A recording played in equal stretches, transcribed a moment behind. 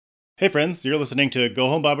Hey friends, you're listening to Go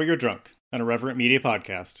Home Bible You're Drunk, an Irreverent Media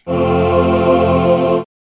podcast. 1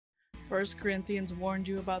 Corinthians warned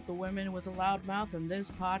you about the women with a loud mouth, and this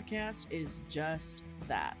podcast is just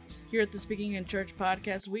that. Here at the Speaking in Church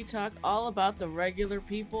podcast, we talk all about the regular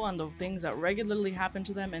people and the things that regularly happen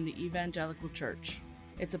to them in the evangelical church.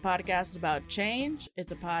 It's a podcast about change,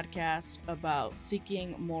 it's a podcast about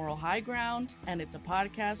seeking moral high ground, and it's a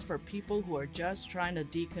podcast for people who are just trying to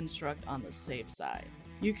deconstruct on the safe side.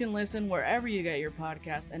 You can listen wherever you get your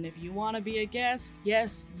podcast, and if you want to be a guest,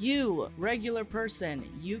 yes, you, regular person,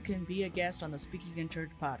 you can be a guest on the Speaking in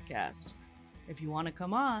Church podcast. If you want to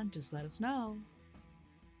come on, just let us know.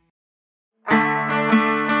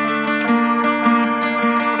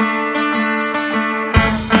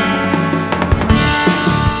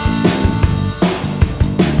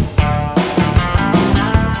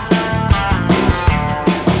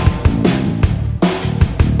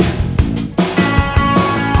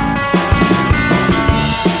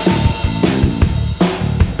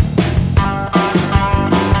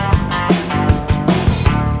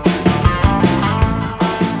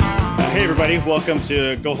 Welcome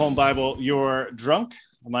to Go Home Bible You're Drunk.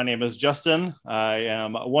 My name is Justin. I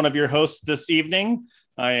am one of your hosts this evening.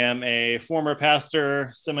 I am a former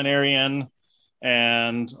pastor, seminarian,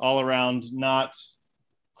 and all around not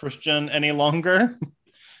Christian any longer.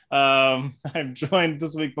 I'm joined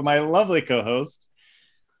this week by my lovely co-host.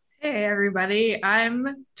 Hey everybody,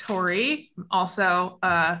 I'm Tori. Also,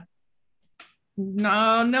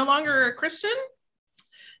 no longer a Christian,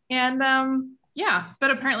 and yeah,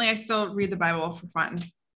 but apparently I still read the Bible for fun.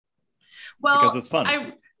 Well, because it's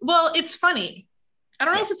fun. It's funny. I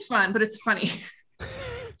don't know if it's fun, but it's funny.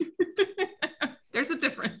 There's a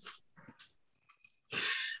difference.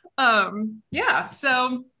 So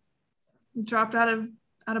dropped out of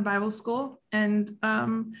Bible school, and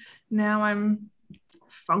now I'm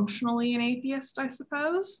functionally an atheist, I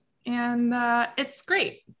suppose. And it's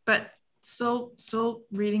great, but still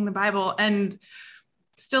reading the Bible and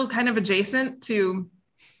still kind of adjacent to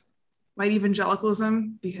white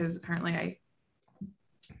evangelicalism, because apparently I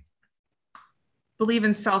believe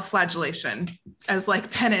in self-flagellation as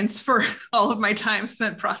like penance for all of my time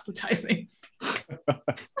spent proselytizing.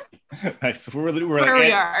 Nice.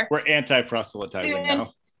 We're anti-proselytizing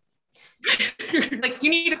now. Like,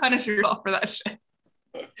 you need to punish yourself for that shit.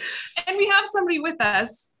 And we have somebody with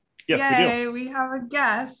us. Yes, Yay, we do. We have a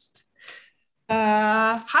guest.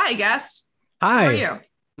 Hi, guest. Hi. How are you?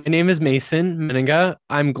 My name is Mason Meninga.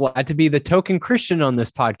 I'm glad to be the token Christian on this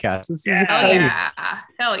podcast. This is exciting.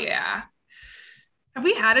 Hell yeah. Have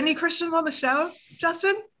we had any Christians on the show,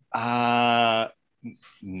 Justin?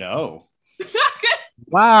 No.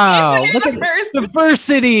 Wow. Mason, Look at first.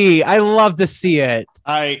 diversity. I love to see it.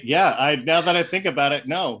 Now that I think about it,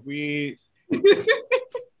 no, we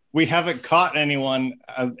haven't caught anyone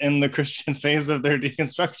in the Christian phase of their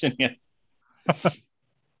deconstruction yet.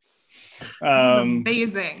 This is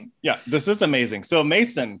amazing. Yeah, this is amazing. So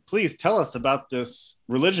Mason, please tell us about this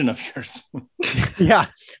religion of yours. Yeah.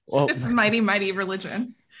 Well, This is mighty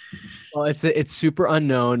religion. well, it's super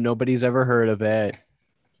unknown. Nobody's ever heard of it.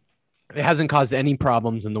 It hasn't caused any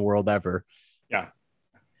problems in the world ever. Yeah.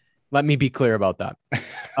 Let me be clear about that.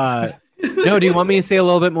 No, do you want me to say a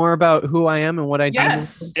little bit more about who I am and what I do?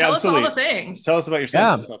 Yes. Tell us all the things. Tell us about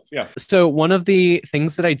yourself. Yeah. Stuff. Yeah. So one of the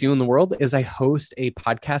things that I do in the world is I host a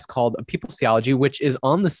podcast called People's Theology, which is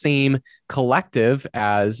on the same collective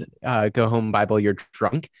as Go Home Bible You're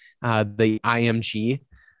Drunk, the IMG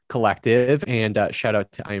collective, and shout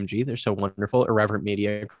out to IMG. They're so wonderful, Irreverent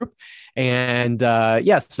Media Group. And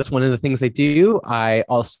yes, that's one of the things I do. I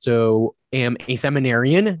also am a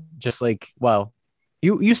seminarian, just like, well,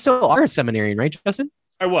 you still are a seminarian, right, Justin?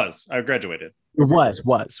 I graduated. Was.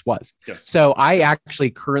 Yes. So I actually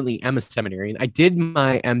currently am a seminarian. I did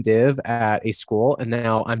my MDiv at a school, and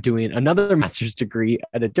now I'm doing another master's degree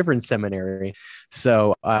at a different seminary.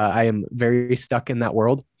 So I am very stuck in that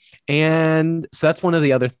world. And so that's one of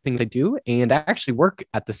the other things I do. And I actually work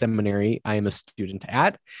at the seminary I am a student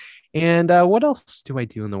at. And what else do I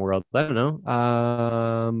do in the world? I don't know.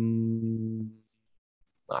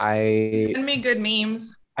 Send me good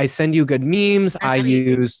memes. I send you good memes. I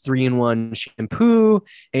use 3-in-1 shampoo,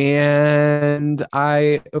 and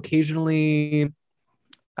I occasionally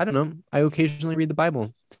read the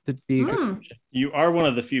Bible to be. You are one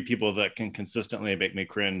of the few people that can consistently make me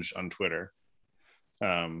cringe on Twitter.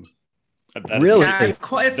 Really? Yeah, it's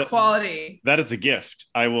quality. That is a gift.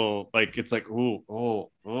 I will it's like, oh,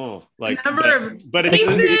 like, but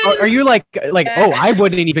are you like, oh, I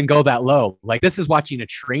wouldn't even go that low. Like, this is watching a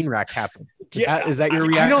train wreck happen. Is that your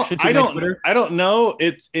reaction to my Twitter? I don't know.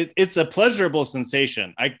 It's a pleasurable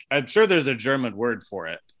sensation. I'm sure there's a German word for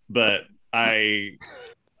it, but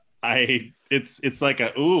it's like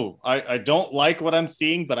I don't like what I'm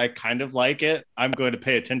seeing, but I kind of like it. I'm going to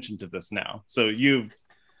pay attention to this now. So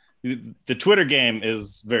the Twitter game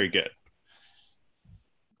is very good.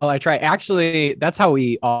 Well, I try. Actually, that's how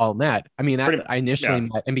we all met. I mean, I initially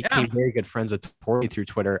met and became very good friends with Tori through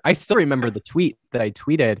Twitter. I still remember the tweet that I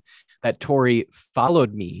tweeted that Tori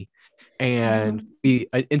followed me, and we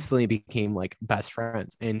instantly became like best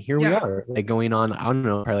friends. And here we are, like going on, I don't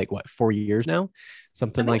know, probably like 4 years now,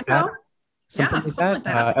 something like that. Something like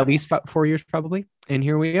that. At least 4 years probably. And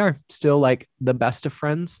here we are, still like the best of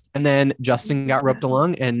friends. And then Justin got roped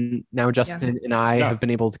along, and now Justin and I have been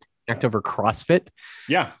able to connect over CrossFit.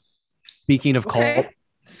 Yeah. Speaking of cults.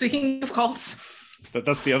 Speaking of cults.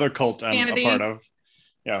 That's the other cult I'm a part of.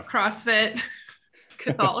 Yeah. CrossFit,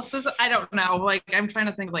 Catholicism. I don't know. Like, I'm trying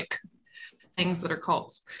to think like things that are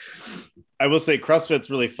cults. I will say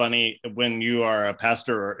CrossFit's really funny when you are a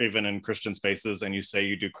pastor or even in Christian spaces and you say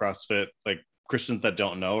you do CrossFit, like Christians that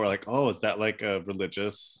don't know are like, oh, is that like a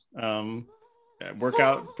religious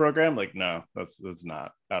workout program? Like, no, that's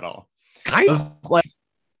not at all. Kind of like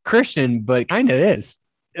Christian, but kind of is.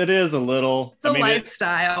 It is a little. It's a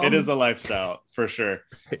lifestyle. It is a lifestyle for sure.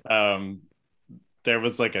 There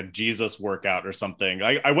was like a Jesus workout or something.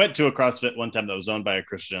 I went to a CrossFit one time that was owned by a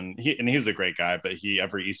Christian. He was a great guy, but he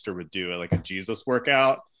every Easter would do like a Jesus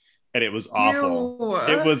workout, and it was awful.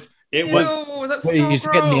 It was. That's Wait, so you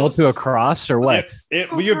get nailed to a cross or what?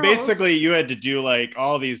 You had to do like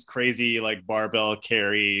all these crazy like barbell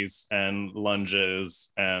carries and lunges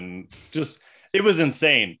and just. It was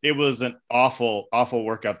insane. It was an awful, awful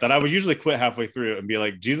workout that I would usually quit halfway through and be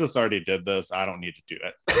like, Jesus already did this. I don't need to do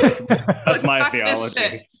it. That's my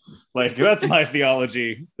theology. Like, that's my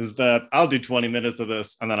theology, is that I'll do 20 minutes of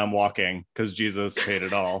this and then I'm walking because Jesus paid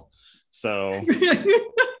it all. So,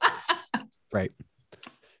 right.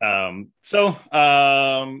 So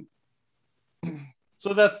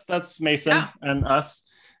that's Mason and us.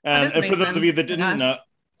 And for those of you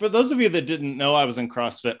that didn't know, I was in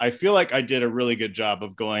CrossFit, I feel like I did a really good job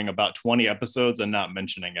of going about 20 episodes and not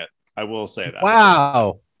mentioning it. I will say that.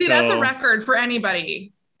 Wow. See, that's a record for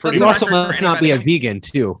anybody. You also must not be a vegan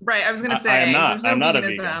too. Right. I was going to say, I'm not a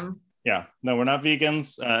vegan. Yeah, no, we're not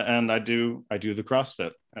vegans. And I do the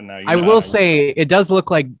CrossFit. And now I will say it does look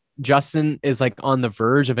like Justin is like on the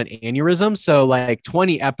verge of an aneurysm. So like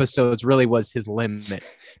 20 episodes really was his limit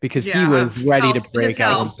because he was ready to break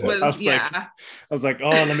out. I was like, oh,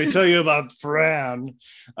 let me tell you about Fran.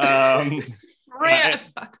 Fuck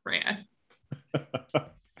Fran.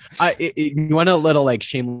 You want a little like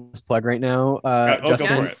shameless plug right now,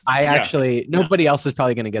 Justin? I actually, nobody else is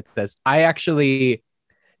probably going to get this. I actually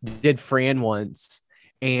did Fran once.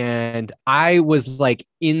 And I was like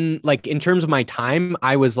in terms of my time,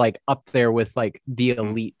 I was like up there with like the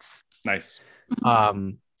elites. Nice.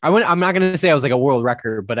 I'm not going to say I was like a world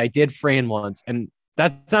record, but I did Fran once. And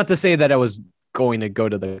that's not to say that I was going to go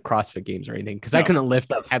to the CrossFit games or anything, because I couldn't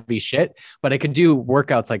lift up heavy shit, but I could do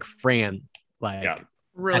workouts like Fran, like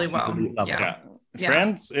really well.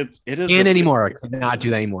 Fran's it is. And anymore, I cannot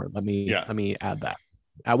do that anymore. Let me add that.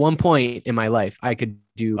 At one point in my life, I could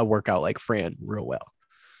do a workout like Fran real well.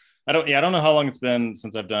 I don't know how long it's been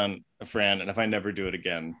since I've done a Fran, and if I never do it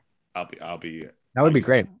again, I'll be. That would be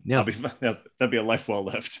great. Yeah, that'd be a life well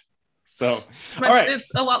lived. So, all right.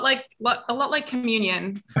 It's a lot like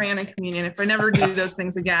communion, Fran and communion. If I never do those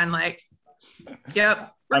things again, like,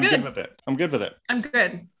 I'm good with it. I'm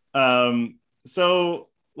good. So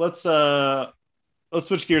let's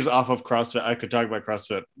switch gears off of CrossFit. I could talk about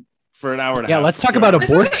CrossFit for an hour and a half. Yeah, let's talk about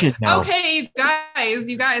abortion now. Okay,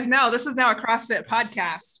 you guys know this is now a CrossFit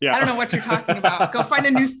podcast. I don't know what you're talking about. Go find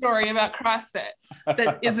a news story about CrossFit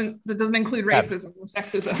that doesn't include racism or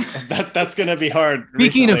sexism. That's going to be hard.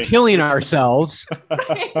 Speaking of killing ourselves.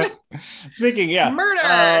 Speaking,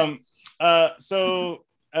 murder. So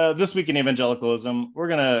this week in evangelicalism, we're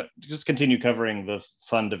going to just continue covering the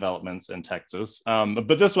fun developments in Texas.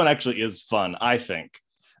 But this one actually is fun, I think.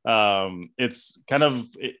 It's kind of,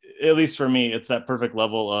 at least for me, it's that perfect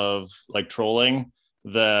level of like trolling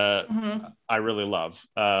that I really love.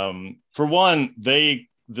 For one,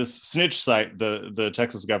 this snitch site the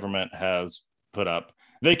Texas government has put up,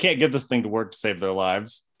 they can't get this thing to work to save their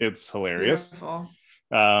lives. It's hilarious. Beautiful.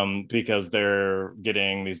 Because they're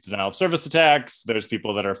getting these denial of service attacks. There's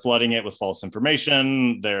people that are flooding it with false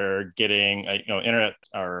information. They're getting, internet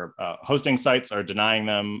or hosting sites are denying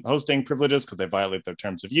them hosting privileges because they violate their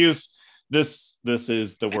terms of use. This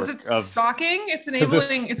is the work of stalking. It's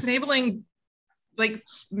enabling like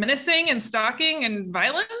menacing and stalking and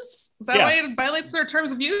violence? Is that Yeah. why it violates their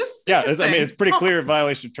terms of use? Yeah, I mean, it's pretty Huh. clear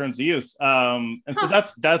violation of terms of use. And so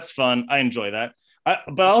that's fun. I enjoy that.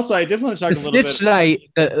 But also, I did want to talk The a little snitch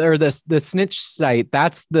bit. site, the snitch site,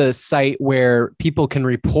 that's the site where people can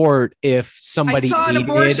report if somebody saw an aided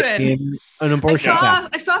abortion. in an abortion.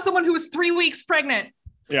 I saw someone who was 3 weeks pregnant.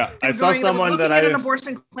 Yeah, They I were saw someone looking that at an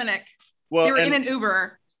abortion clinic. well, They were and in an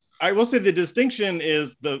Uber. I will say the distinction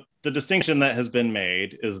is the distinction that has been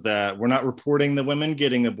made is that we're not reporting the women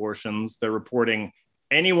getting abortions. They're reporting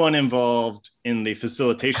anyone involved in the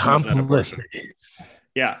facilitation of that abortion.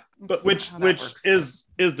 Yeah, but which is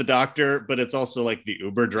the doctor, but it's also like the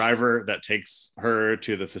Uber driver that takes her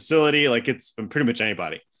to the facility. Like it's pretty much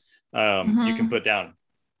anybody you can put down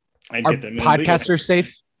and Are get them. podcasters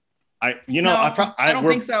safe? I don't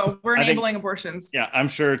think so. We're enabling abortions. Yeah, I'm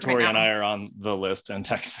sure Tori and I are on the list in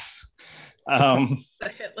Texas. The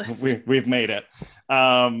hit list. We've made it.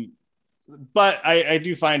 But I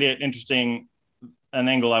do find it interesting. An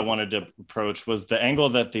angle I wanted to approach was the angle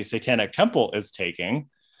that the Satanic Temple is taking.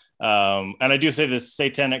 And I do say this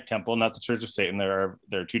Satanic Temple, not the Church of Satan. There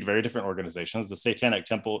are two very different organizations. The Satanic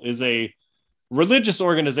Temple is a religious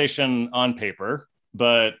organization on paper,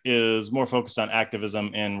 but is more focused on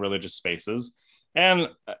activism in religious spaces. And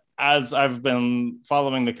as I've been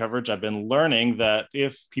following the coverage, I've been learning that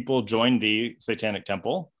if people join the Satanic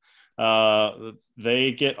Temple,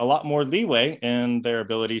 they get a lot more leeway in their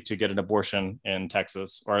ability to get an abortion in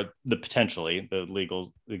Texas, or the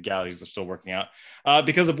legalities are still working out,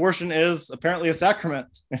 because abortion is apparently a sacrament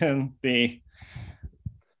in the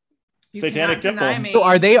Satanic Temple. So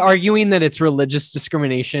are they arguing that it's religious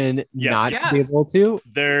discrimination not to be able to?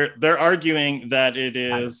 They're arguing that it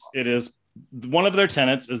is one of their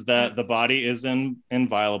tenets is that the body is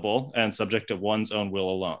inviolable and subject to one's own will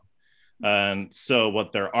alone. And so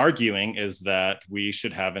what they're arguing is that we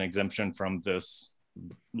should have an exemption from this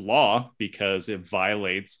law because it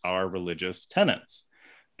violates our religious tenets.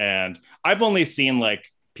 And I've only seen like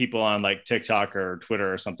people on like TikTok or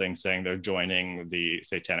Twitter or something saying they're joining the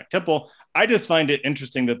Satanic Temple. I just find it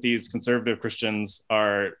interesting that these conservative Christians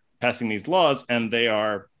are passing these laws and they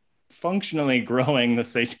are functionally growing the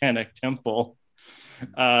Satanic Temple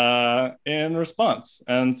in response.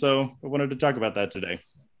 And so I wanted to talk about that today.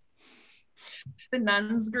 The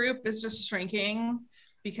nuns group is just shrinking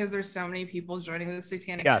because there's so many people joining the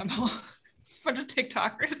Satanic Temple. It's a bunch of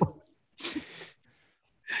TikTokers.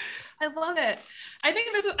 I love it. I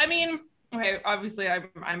think this is, okay, obviously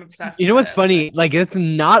I'm obsessed. You know what's funny? Like, it's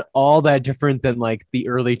not all that different than like the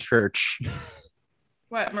early church.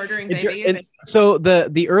 What, murdering babies? So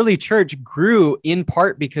the early church grew in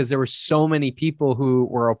part because there were so many people who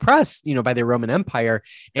were oppressed, by the Roman Empire,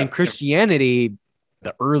 and Christianity,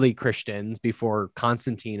 the early Christians before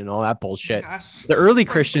Constantine and all that bullshit. The early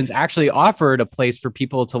Christians actually offered a place for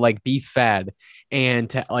people to like be fed and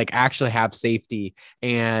to like actually have safety,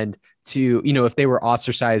 and to, if they were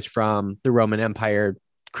ostracized from the Roman Empire,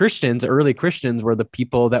 early Christians were the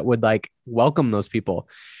people that would like welcome those people.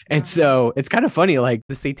 And so it's kind of funny, like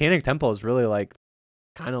the Satanic Temple is really like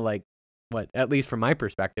kind of like what, at least from my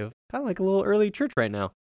perspective, kind of like a little early church right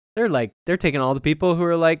now. They're taking all the people who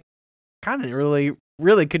are like kind of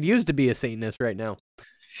really could use to be a Satanist right now.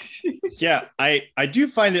 Yeah, I do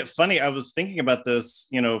find it funny. I was thinking about this,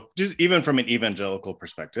 just even from an evangelical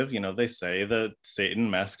perspective, they say that Satan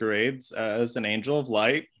masquerades as an angel of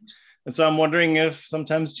light. And so I'm wondering if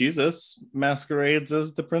sometimes Jesus masquerades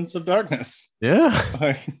as the Prince of Darkness. Yeah.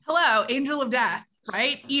 Hello, angel of death,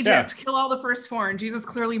 right? Egypt, kill all the firstborn. Jesus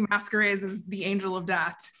clearly masquerades as the angel of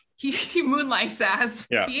death. He moonlights as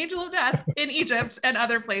the angel of death in Egypt and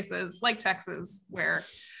other places like Texas, where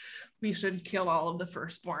we should kill all of the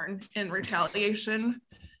firstborn in retaliation.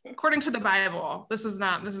 According to the Bible, this is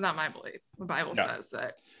not my belief. The Bible says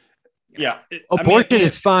that. Abortion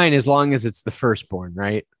is fine as long as it's the firstborn,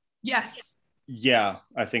 right? Yes. Yeah,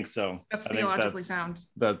 I think so. That's theologically sound.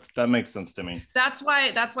 That makes sense to me. That's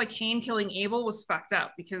why Cain killing Abel was fucked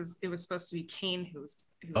up, because it was supposed to be Cain who was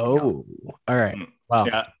killed. All right. Wow.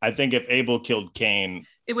 Yeah, I think if Abel killed Cain,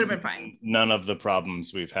 it would have been fine. None of the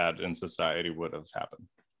problems we've had in society would have happened.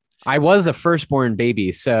 I was a firstborn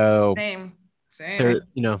baby, so same.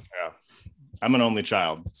 Yeah, I'm an only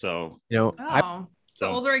child, so the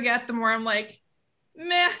older I get, the more I'm like,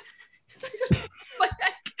 meh. It's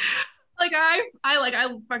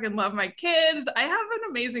I fucking love my kids. I have an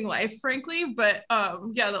amazing life, frankly, but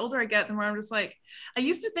the older I get, the more I'm just like, I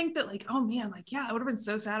used to think that like, oh man, like, yeah, I would have been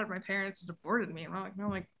so sad if my parents had aborted me. And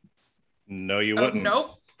I'm like, no, you wouldn't.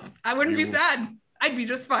 Nope, I wouldn't be sad. I'd be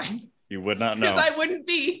just fine. You would not know. Because I wouldn't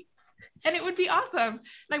be. and it would be awesome.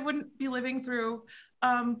 And I wouldn't be living through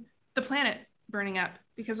the planet burning up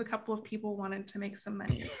because a couple of people wanted to make some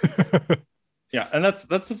money. Yeah, and that's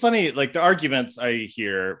the funny, like the arguments I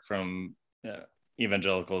hear from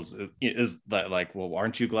evangelicals is that like, well,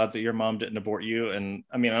 aren't you glad that your mom didn't abort you? And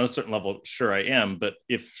I mean, on a certain level, sure I am, but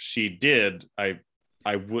if she did,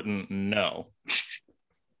 I wouldn't know.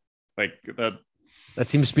 Like that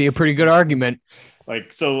seems to be a pretty good argument.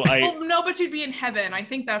 Like, so well, no, but you'd be in heaven. I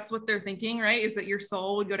think that's what they're thinking, right? Is that your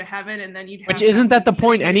soul would go to heaven, and then you'd have which isn't that the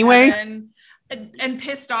point anyway? And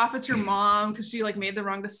pissed off at your mom because she like made the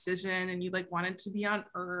wrong decision, and you like wanted to be on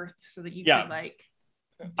Earth so that you could like.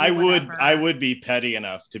 I would be petty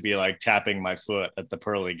enough to be like tapping my foot at the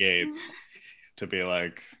pearly gates to be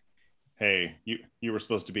like, "Hey, you were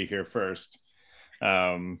supposed to be here first."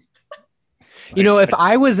 You know, if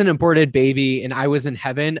I was an aborted baby and I was in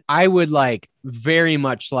heaven, I would like very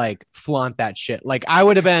much like flaunt that shit. Like I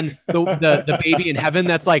would have been the baby in heaven.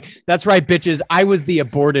 That's like, that's right, bitches. I was the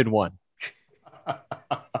aborted one.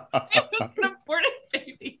 It was an aborted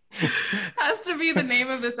baby. Has to be the name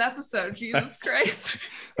of this episode. Jesus Christ.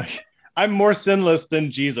 Like, I'm more sinless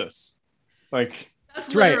than Jesus. Like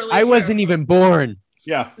that's right. I wasn't even born.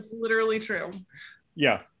 Yeah. It's literally true.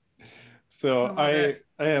 Yeah. So I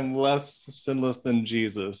am less sinless than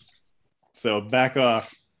Jesus. So back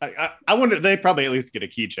off. I wonder, they probably at least get a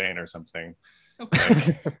keychain or something.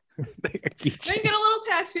 Okay. You get a little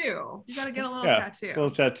tattoo. You got to get a little tattoo. A little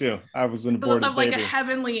tattoo. I was an aborted of like baby. a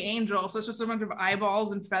heavenly angel. So it's just a bunch of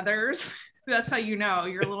eyeballs and feathers. That's how you know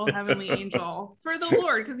you're a little heavenly angel for the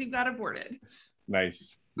Lord because you got aborted.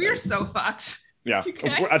 Nice. We are so fucked. Yeah,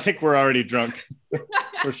 I think we're already drunk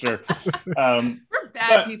for sure. We're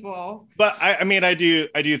bad people. But I mean, I do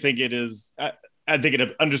think it is. I think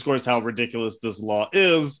it underscores how ridiculous this law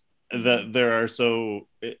is. That there are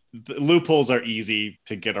the loopholes are easy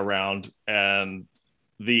to get around, and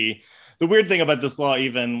the weird thing about this law,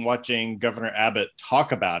 even watching Governor Abbott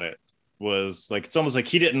talk about it, was like it's almost like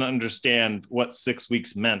he didn't understand what 6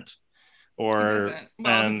 weeks meant, or he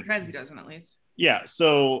pretends he doesn't at least. Yeah,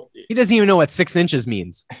 so he doesn't even know what 6 inches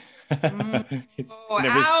means.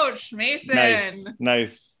 Ouch, Mason.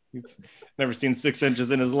 Nice. He's never seen 6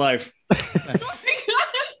 inches in his life. Oh my God.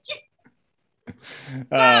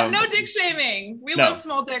 Stop, no dick shaming. We love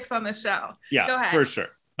small dicks on this show. Yeah, go ahead. For sure.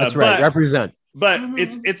 That's right. Represent. But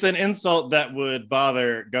it's an insult that would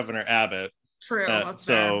bother Governor Abbott. True. That's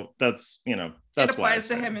that's it applies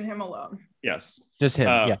to him and him alone. Yes. Just him.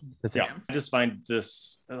 That's it. I just find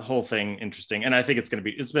this whole thing interesting. And I think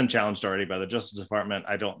it's been challenged already by the Justice Department.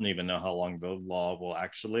 I don't even know how long the law will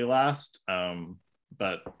actually last.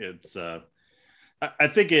 But it's, I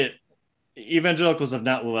think evangelicals have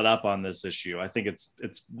not let up on this issue. I think it's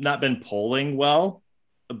not been polling well,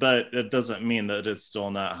 but it doesn't mean that it's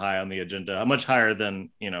still not high on the agenda. Much higher than,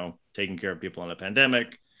 taking care of people in a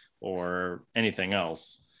pandemic or anything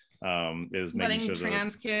else. Is making letting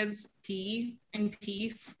trans kids pee in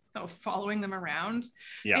peace, so following them around.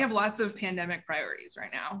 Yeah. They have lots of pandemic priorities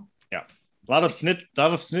right now. Yeah, a lot of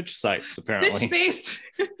snitch sites apparently.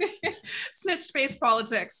 Snitch-based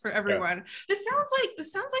politics for everyone. Yeah. This sounds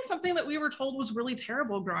like something that we were told was really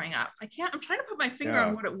terrible growing up. I'm trying to put my finger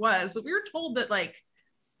on what it was, but we were told that like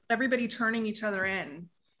everybody turning each other in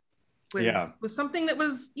was something that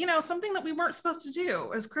was, something that we weren't supposed to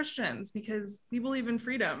do as Christians because we believe in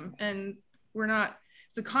freedom and we're not.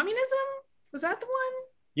 Is it communism? Was that the one?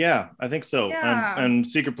 Yeah, I think so. Yeah. And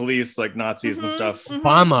secret police like Nazis and stuff.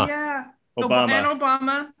 Obama. Yeah. Obama. And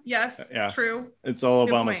Obama. Yes. Yeah. True. It's all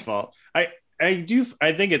Obama's fault. I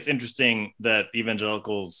think it's interesting that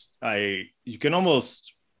evangelicals, you can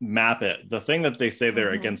almost map it. The thing that they say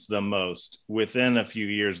they're against the most, within a few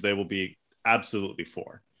years, they will be absolutely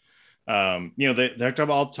for. They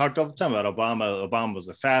talked all the time about Obama. Obama was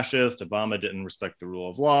a fascist. Obama didn't respect the rule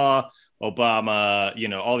of law. Obama,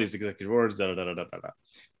 all these executive orders,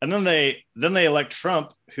 and then they elect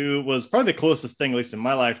Trump, who was probably the closest thing, at least in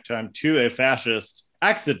my lifetime, to a fascist,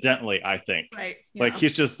 accidentally, I think. Right. Yeah. Like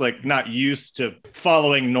he's just like not used to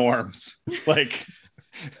following norms. like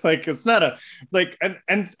it's not a like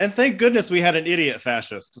and thank goodness we had an idiot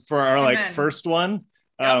fascist for our first one.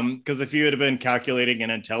 Because if he would have been calculating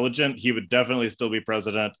and intelligent, he would definitely still be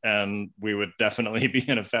president, and we would definitely be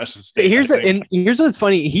in a fascist state. Here's what's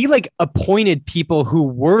funny: he appointed people who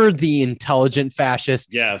were the intelligent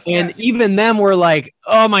fascists. Yes, and even them were like,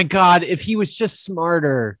 "Oh my God, if he was just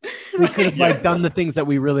smarter, we could have done the things that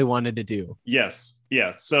we really wanted to do." Yes,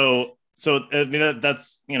 yeah. So I mean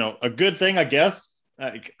that's a good thing, I guess.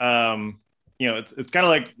 It's kind of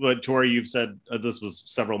like what Tori, you've said. This was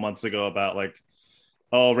several months ago about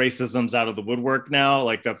all racism's out of the woodwork now.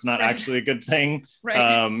 Like that's not actually a good thing.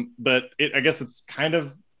 Right. But I guess it's kind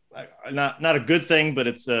of not a good thing, but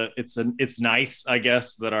it's nice, I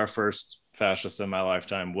guess, that our first fascist in my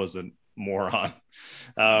lifetime was a moron.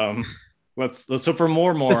 Let's hope for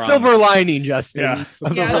more The morons. silver lining, Justin. Yeah. The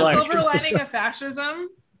silver lining of fascism.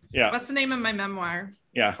 Yeah. That's the name of my memoir.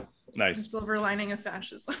 Yeah. The Nice. silver lining of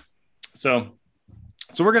fascism. So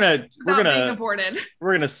we're gonna Being aborted.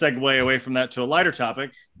 segue away from that to a lighter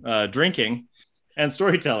topic, drinking and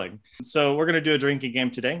storytelling. So we're gonna do a drinking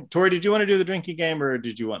game today. Tori, did you want to do the drinking game, or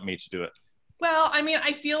did you want me to do it? Well, I mean,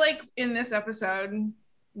 I feel like in this episode,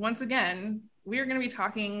 once again, we're going to be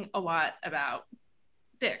talking a lot about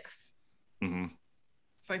dicks. Mm-hmm.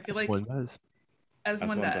 So I feel As like one does. as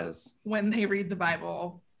one does when they read the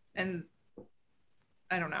Bible, and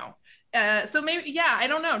I don't know. So maybe, yeah, I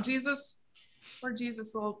don't know. Jesus,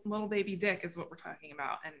 little baby dick is what we're talking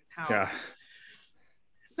about, and how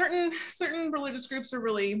certain religious groups are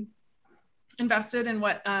really invested in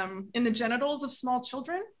what in the genitals of small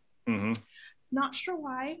children. Mm-hmm. Not sure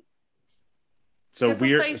why. So Different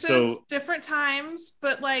weird. places, different times,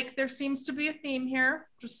 but like there seems to be a theme here.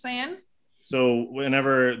 Just saying. So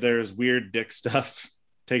whenever there's weird dick stuff,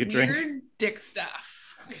 take a drink. Weird dick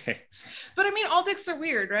stuff. Okay. But I mean, all dicks are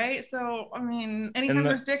weird, right? So I mean, anytime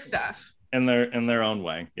there's dick stuff. In their own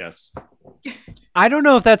way, yes. I don't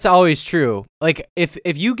know if that's always true. Like if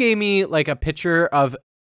you gave me like a picture of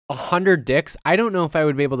 100 dicks, I don't know if I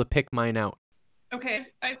would be able to pick mine out. Okay,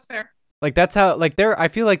 that's fair. Like that's how like I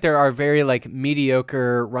feel like there are very like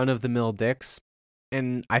mediocre run of the mill dicks,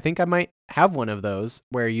 and I think I might have one of those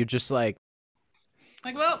where you just like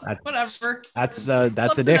whatever. That's a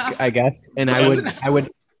dick, enough. I guess. And Close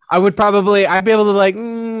I would probably I'd be able to like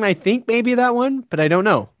I think maybe that one, but I don't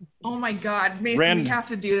know. Oh my God, mate, we have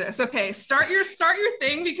to do this. Okay, start your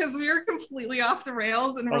thing because we are completely off the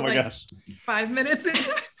rails and we're gosh. 5 minutes in.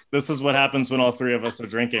 This is what happens when all three of us are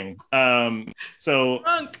drinking. So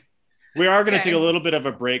Drunk. we are going to take a little bit of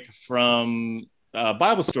a break from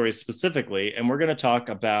Bible stories specifically, and we're going to talk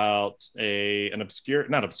about some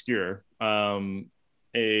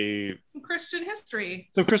Christian history.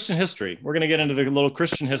 Some Christian history. We're going to get into the little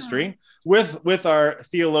Christian history with our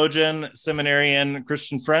theologian, seminarian,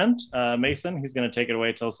 Christian friend, Mason. He's going to take it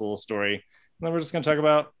away, tell us a little story, and then we're just going to talk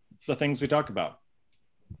about the things we talk about.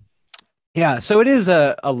 Yeah, so it is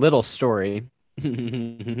a little story.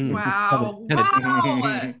 Wow.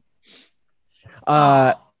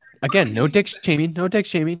 Again, no dick shaming, no dick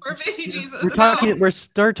shaming. Or baby Jesus.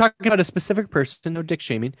 We're talking about a specific person, no dick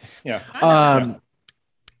shaming. Yeah.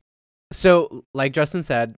 So like Justin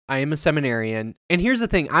said, I am a seminarian, and here's the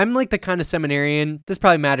thing: I'm like the kind of seminarian. This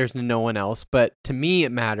probably matters to no one else, but to me,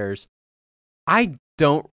 it matters. I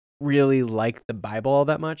don't really like the Bible all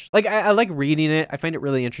that much. Like I like reading it. I find it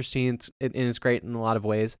really interesting, and it's great in a lot of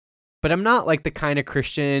ways. But I'm not like the kind of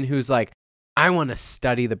Christian who's like, I want to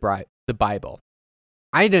study the Bible.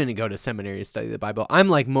 I didn't go to seminary to study the Bible. I'm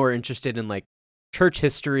like more interested in like church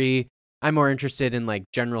history. I'm more interested in like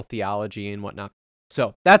general theology and whatnot.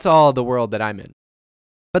 So that's all the world that I'm in.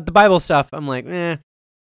 But the Bible stuff, I'm like,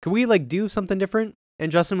 could we like do something different?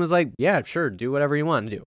 And Justin was like, yeah, sure, do whatever you want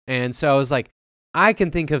to do. And so I was like, I can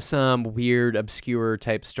think of some weird, obscure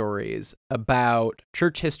type stories about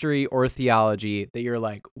church history or theology that you're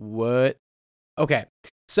like, what? Okay,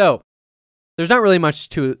 so there's not really much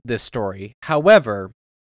to this story. However,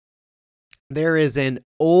 there is an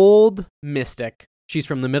old mystic. She's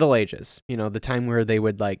from the Middle Ages, the time where they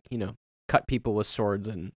would like, cut people with swords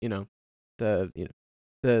and,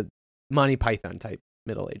 the Monty Python type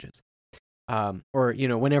Middle Ages. Or,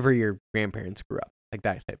 whenever your grandparents grew up, like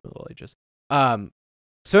that type of Middle Ages.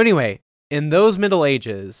 So anyway, in those Middle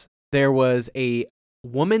Ages, there was a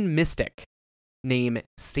woman mystic named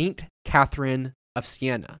Saint Catherine of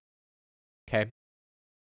Siena. Okay.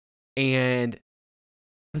 And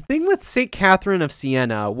the thing with Saint Catherine of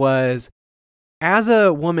Siena was, as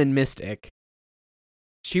a woman mystic,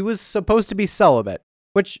 she was supposed to be celibate,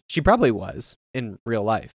 which she probably was in real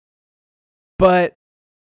life. But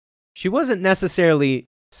she wasn't necessarily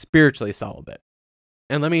spiritually celibate.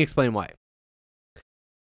 And let me explain why.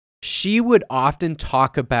 She would often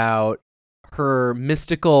talk about her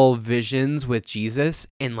mystical visions with Jesus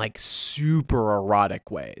in like super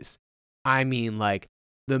erotic ways. I mean, like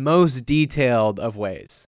the most detailed of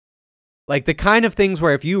ways. Like the kind of things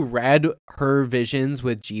where if you read her visions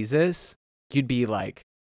with Jesus, you'd be like,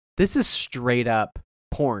 this is straight up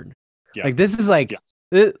porn. Yeah. Like this is like,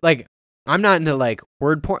 like I'm not into like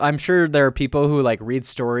word porn. I'm sure there are people who like read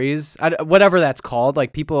stories, whatever that's called.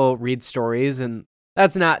 Like people read stories, and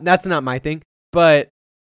that's not my thing. But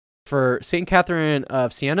for St. Catherine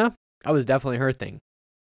of Siena, that was definitely her thing.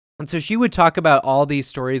 And so she would talk about all these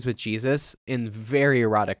stories with Jesus in very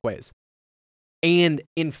erotic ways. And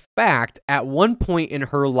in fact, at one point in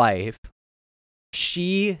her life,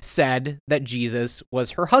 she said that Jesus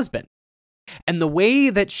was her husband. And the way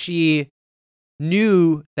that she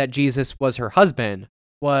knew that Jesus was her husband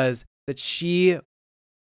was that she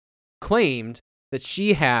claimed that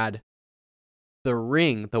she had the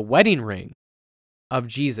ring, the wedding ring of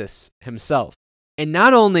Jesus himself. And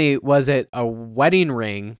not only was it a wedding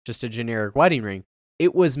ring, just a generic wedding ring,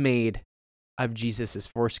 it was made of Jesus's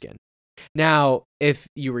foreskin. Now, if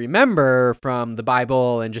you remember from the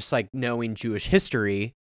Bible and just like knowing Jewish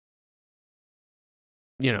history,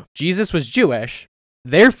 Jesus was Jewish,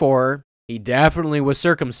 therefore he definitely was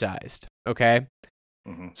circumcised. Okay.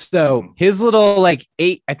 Mm-hmm. So his little I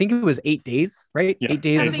think it was 8 days, right? Yeah. 8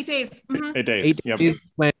 days. 8 days. Mm-hmm. 8 days. 8 days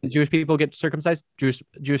when Jewish people get circumcised. Jewish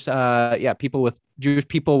people with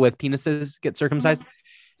penises get circumcised.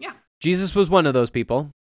 Mm-hmm. Yeah. Jesus was one of those people.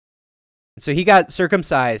 So he got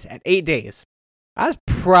circumcised at 8 days. That's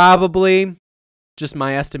probably, just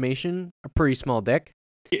my estimation, a pretty small dick.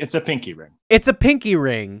 It's a pinky ring. It's a pinky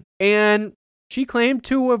ring. And she claimed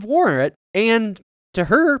to have worn it. And to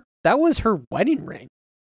her, that was her wedding ring.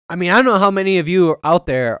 I mean, I don't know how many of you out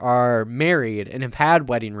there are married and have had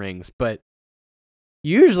wedding rings, but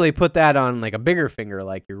you usually put that on like a bigger finger,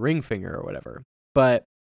 like your ring finger or whatever. But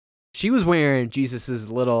she was wearing Jesus's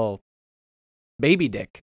little baby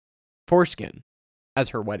dick foreskin as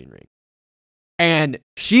her wedding ring. And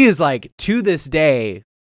she is like, to this day,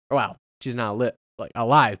 well, she's not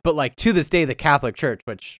alive, but like to this day, the Catholic Church,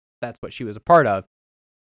 which that's what she was a part of,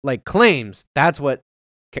 like claims that's what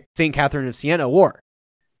St. Catherine of Siena wore.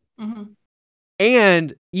 Mm-hmm.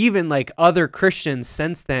 And even like other Christians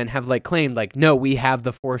since then have like claimed like, no, we have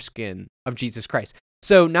the foreskin of Jesus Christ.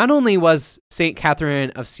 So not only was St.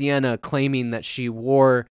 Catherine of Siena claiming that she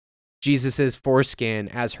wore Jesus's foreskin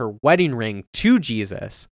as her wedding ring to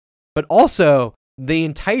Jesus, but also the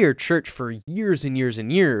entire church for years and years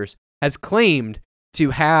and years has claimed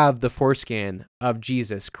to have the foreskin of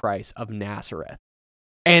Jesus Christ of Nazareth.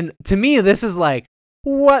 And to me, this is like,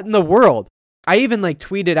 what in the world? I even like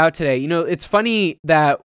tweeted out today, it's funny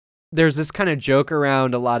that there's this kind of joke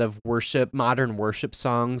around a lot of modern worship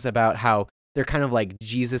songs about how they're kind of like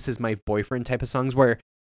Jesus is my boyfriend type of songs, where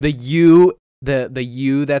the you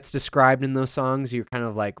that's described in those songs, you're kind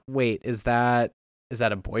of like, wait, is that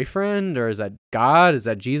a boyfriend, or is that God? Is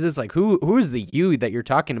that Jesus? Like who is the you that you're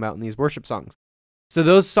talking about in these worship songs? So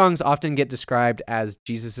those songs often get described as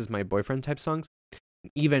Jesus is my boyfriend type songs.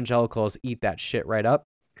 Evangelicals eat that shit right up.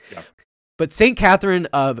 Yeah. But St. Catherine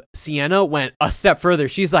of Siena went a step further.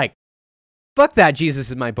 She's like, fuck that Jesus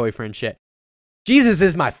is my boyfriend shit. Jesus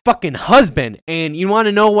is my fucking husband. And you want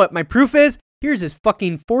to know what my proof is? Here's his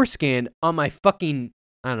fucking foreskin on my fucking,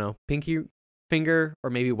 I don't know, pinky finger, or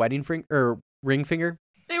maybe wedding finger or ring finger.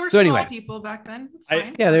 They were So small anyway. people back then. It's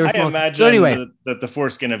fine. Yeah, they were I small. imagine So anyway, that the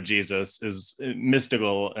foreskin of Jesus is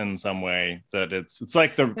mystical in some way. That it's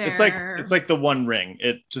like it's like the one ring.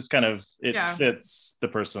 It just kind of fits the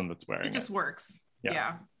person that's wearing it. It just works.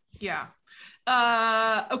 Yeah.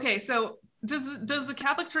 Okay, so does the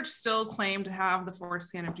Catholic Church still claim to have the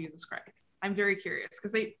foreskin of Jesus Christ? I'm very curious,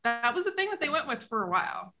 because that was the thing that they went with for a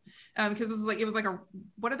while, because it was like a,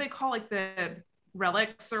 what do they call like the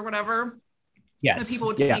relics or whatever? yes, people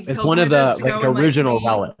would yeah, take it's one of the like original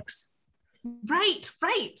relics. Right.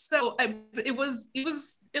 So it was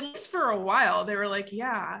at least for a while they were like,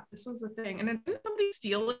 yeah, this was the thing, and then didn't somebody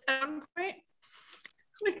steal it at one point?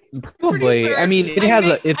 Like, Probably. sure. I mean, it has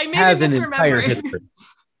an entire history.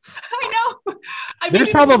 I know. There's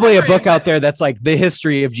probably a book out there that's like the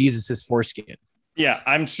history of Jesus's foreskin. Yeah,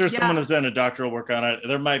 I'm sure someone has done a doctoral work on it.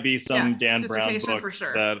 There might be some Dan Brown book for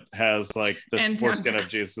sure. that has like the foreskin of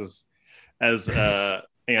Jesus as I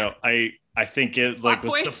think it like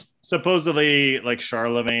was supposedly like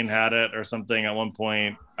Charlemagne had it or something at one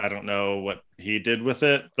point. I don't know what he did with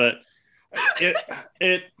it, but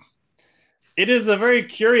it is a very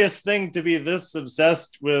curious thing to be this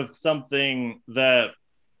obsessed with something that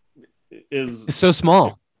is so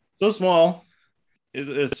small.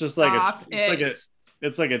 It's just like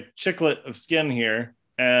it's like a chiclet of skin here,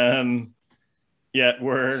 and yet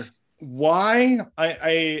why?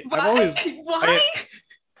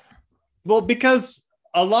 Well, because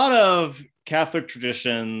a lot of Catholic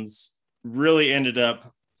traditions really ended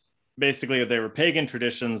up basically they were pagan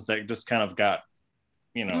traditions that just kind of got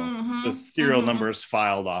the serial numbers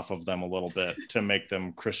filed off of them a little bit to make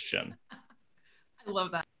them Christian. I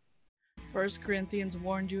love that. 1 Corinthians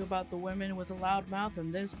warned you about the women with a loud mouth,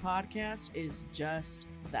 and this podcast is just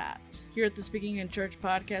that. Here at the Speaking in Church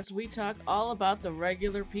podcast, we talk all about the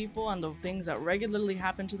regular people and the things that regularly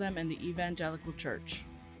happen to them in the evangelical church.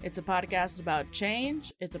 It's a podcast about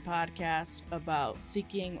change, it's a podcast about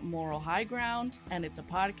seeking moral high ground, and it's a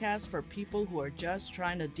podcast for people who are just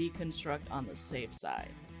trying to deconstruct on the safe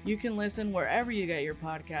side. You can listen wherever you get your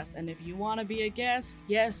podcast, and if you want to be a guest,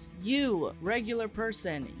 yes, you, regular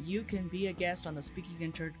person, you can be a guest on the Speaking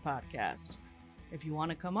in Church podcast. If you want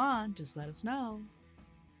to come on, just let us know.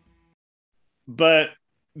 But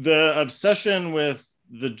the obsession with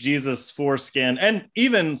the Jesus foreskin and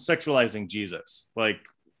even sexualizing Jesus, like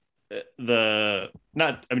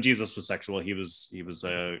Jesus was sexual. He's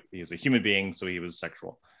a human being, so he was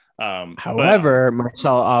sexual. However,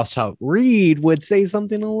 Marcella Reed would say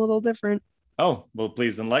something a little different. Oh, well,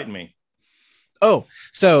 please enlighten me. Oh,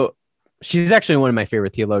 so she's actually one of my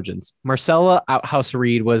favorite theologians. Marcella Outhouse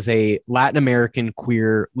Reed was a Latin American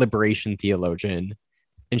queer liberation theologian,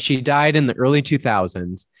 and she died in the early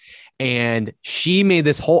 2000s. And she made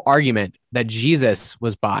this whole argument that Jesus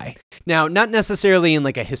was bi. Now, not necessarily in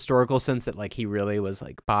like a historical sense that like he really was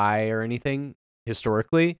like bi or anything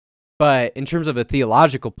historically. But in terms of a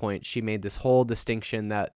theological point, she made this whole distinction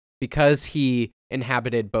that because he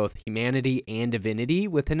inhabited both humanity and divinity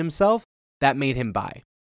within himself, that made him bi.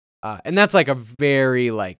 And that's like a very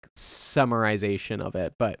like summarization of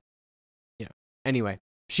it. But, you know, anyway,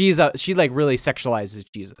 she like really sexualizes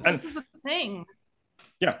Jesus. This is a thing.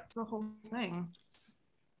 Yeah. It's the whole thing.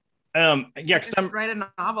 Yeah, because I'm write a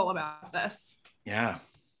novel about this. Yeah.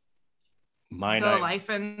 The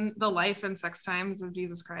life and sex times of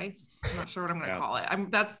Jesus Christ. I'm not sure what I'm going to call it.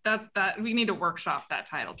 That we need to workshop that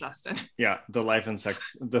title, Justin. Yeah, the life and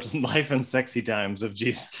sexy times of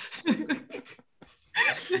Jesus. The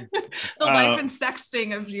life and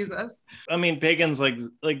sexting of Jesus. I mean, pagans like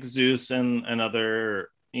Zeus and other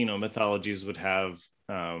mythologies would have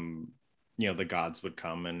the gods would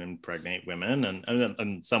come and impregnate women, and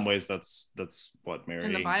in some ways that's what Mary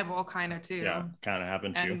in the Bible kind of too. Yeah, kind of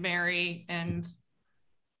happened too. And Mary and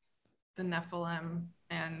the Nephilim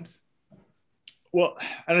and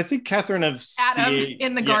I think Catherine of Adam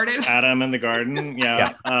in the garden. Adam in the garden.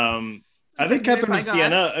 Yeah. I think Catherine of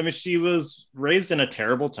Siena, I mean, she was raised in a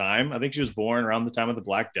terrible time. I think she was born around the time of the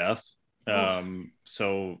Black Death.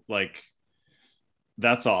 So like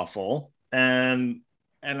that's awful. And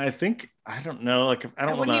I think, I don't know, like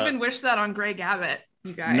I wouldn't even wish that on Greg Abbott,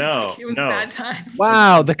 you guys. No, it was bad times.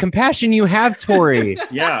 Wow, the compassion you have, Tori.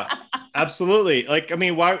 Yeah, absolutely. Like, I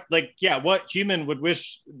mean, why? Like, yeah, what human would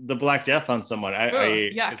wish the Black Death on someone?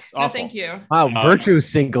 Yuck. It's awful. No, thank you. Wow, virtue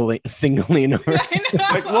singling.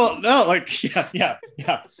 Like, well, no, like, yeah.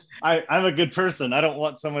 I'm a good person. I don't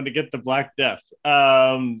want someone to get the Black Death.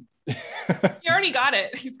 He already got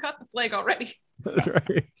it. He's got the plague already. That's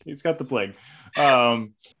right. He's got the plague.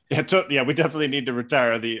 We definitely need to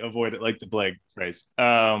retire the avoid it like the plague phrase.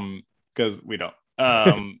 Because we don't.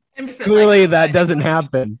 Clearly that doesn't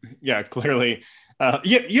happen. Yeah, clearly.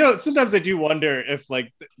 Sometimes I do wonder if,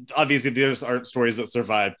 like, obviously these aren't stories that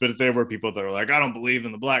survive, but if there were people that are like, I don't believe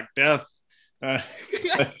in the Black Death, I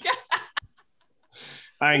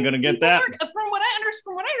ain't gonna get that. From what I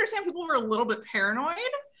understand, people were a little bit paranoid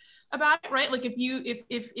about it, right? Like if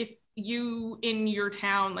you in your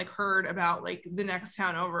town like heard about like the next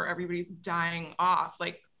town over, everybody's dying off,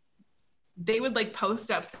 like they would like post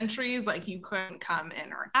up sentries like you couldn't come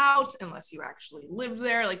in or out unless you actually lived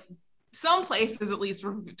there. Like some places at least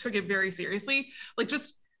took it very seriously, like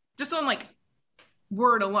just on like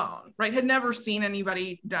word alone, right? Had never seen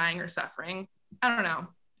anybody dying or suffering. I don't know.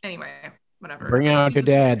 Anyway, whatever. Bring out your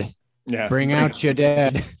dad. Yeah. Bring out your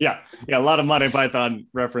dad. Yeah. A lot of Monty Python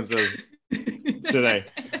references today.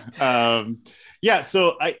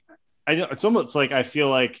 So I it's almost like I feel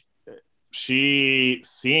like she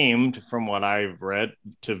seemed, from what I've read,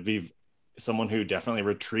 to be someone who definitely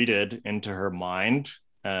retreated into her mind,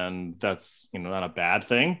 and that's not a bad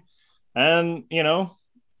thing. And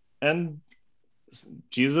and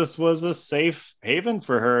Jesus was a safe haven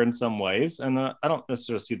for her in some ways, and I don't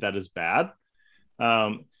necessarily see that as bad.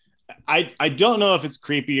 I don't know if it's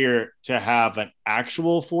creepier to have an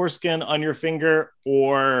actual foreskin on your finger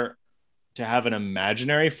or to have an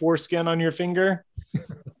imaginary foreskin on your finger.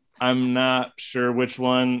 I'm not sure which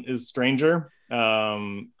one is stranger.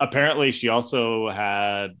 Apparently she also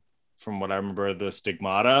had, from what I remember, the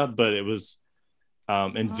stigmata, but it was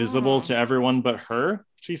invisible to everyone but her,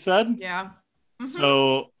 she said. Yeah. Mm-hmm.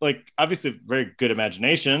 So, like, obviously very good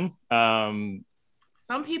imagination.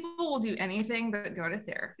 Some people will do anything but go to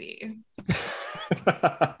therapy.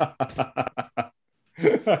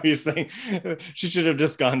 Are you saying she should have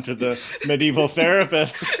just gone to the medieval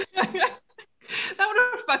therapist? That would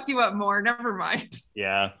have fucked you up more. Never mind.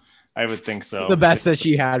 Yeah, I would think so. The best that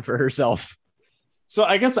she had for herself. So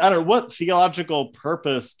I guess, I don't know, what theological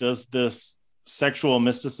purpose does this sexual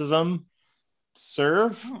mysticism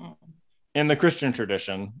serve in the Christian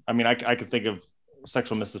tradition? I mean, I could think of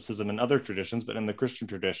sexual mysticism in other traditions, but in the Christian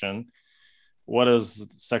tradition, what is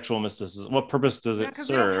sexual mysticism? What purpose does it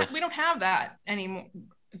serve? We don't have that anymore.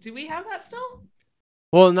 Do we have that still?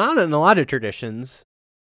 Well, not in a lot of traditions,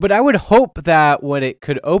 but I would hope that what it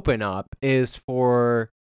could open up is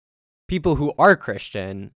for people who are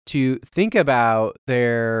Christian to think about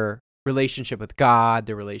their relationship with God,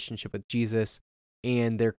 their relationship with Jesus,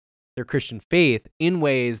 and their Christian faith in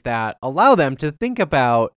ways that allow them to think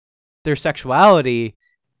about their sexuality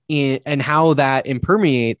and how that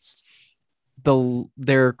impermeates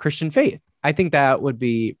their Christian faith. I think that would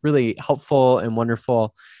be really helpful and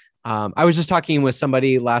wonderful. I was just talking with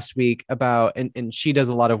somebody last week about, and she does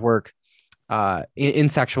a lot of work in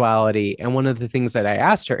sexuality. And one of the things that I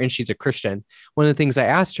asked her, and she's a Christian, one of the things I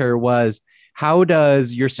asked her was, how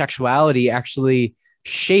does your sexuality actually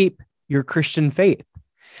shape your Christian faith?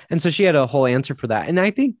 And so she had a whole answer for that. And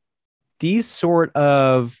I think these sort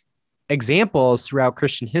of examples throughout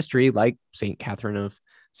Christian history, like St. Catherine of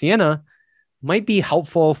Siena, might be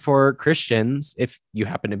helpful for Christians, if you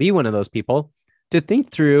happen to be one of those people, to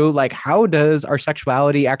think through, like, how does our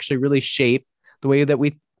sexuality actually really shape the way that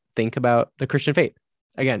we think about the Christian faith?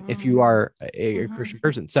 Again, if you are a Christian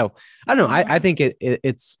person. So I don't know. I think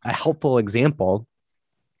it's a helpful example,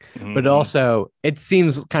 but also it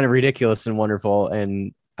seems kind of ridiculous and wonderful.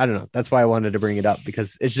 And I don't know. That's why I wanted to bring it up,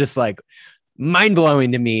 because it's just like mind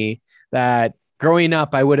blowing to me that growing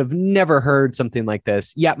up, I would have never heard something like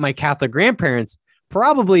this. Yet my Catholic grandparents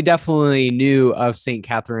probably definitely knew of St.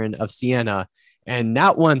 Catherine of Siena. And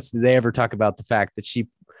not once did they ever talk about the fact that she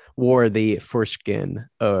wore the foreskin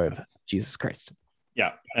of Jesus Christ.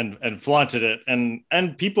 Yeah, and flaunted it,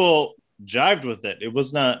 and people jived with it.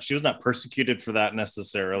 She was not persecuted for that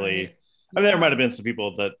necessarily. Right. I mean, there might have been some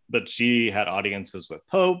people but she had audiences with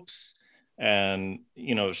popes, and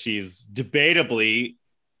she's debatably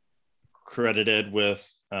credited with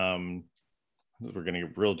we're going to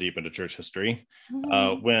get real deep into church history,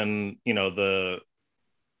 when the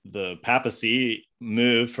papacy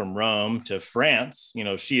moved from Rome to France.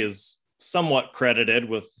 She is somewhat credited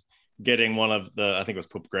with getting one of I think it was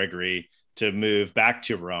Pope Gregory, to move back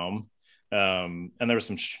to Rome. And there were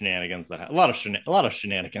some shenanigans a lot of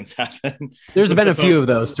shenanigans happened. There's been a few of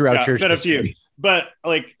those throughout church history. A few. But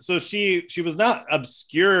so she was not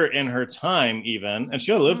obscure in her time even, and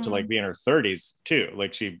she lived to be in her 30s too.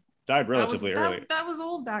 Like, she died relatively early. That was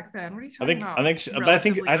old back then. What are you talking about?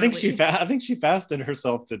 I think she fasted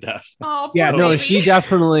herself to death. Oh, yeah, no, she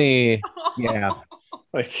definitely, yeah.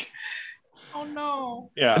 Like, oh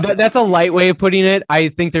no. Yeah. That's a light way of putting it. I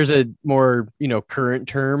think there's a more, current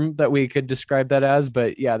term that we could describe that as,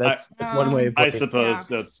 but yeah, that's one way of putting I suppose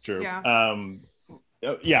that's true.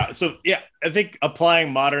 Yeah. So I think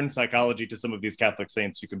applying modern psychology to some of these Catholic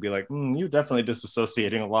saints, you can be like, you're definitely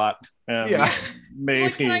disassociating a lot. Yeah.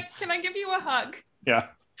 Maybe. Like, can I give you a hug? Yeah.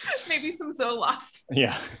 Maybe some Zoloft.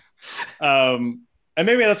 Yeah. And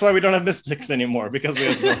maybe that's why we don't have mystics anymore, because we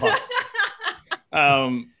have Zoloft.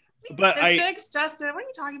 But mystics, Justin, what are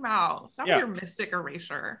you talking about? Stop your mystic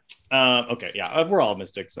erasure. Okay, yeah, we're all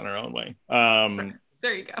mystics in our own way.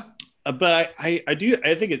 There you go. But I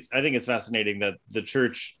think it's fascinating that the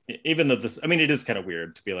church, even though it is kind of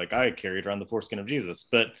weird to be like, I carried around the foreskin of Jesus,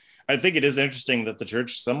 but I think it is interesting that the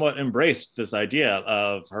church somewhat embraced this idea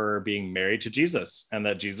of her being married to Jesus, and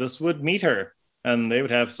that Jesus would meet her, and they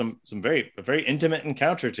would have a very intimate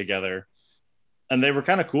encounter together, and they were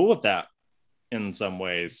kind of cool with that in some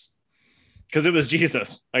ways, because it was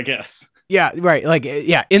Jesus, I guess. Yeah, right. Like,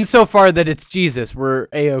 yeah, insofar that it's Jesus, we're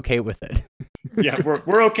a-okay with it. Yeah,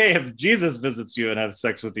 we're okay if Jesus visits you and has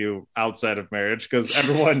sex with you outside of marriage, because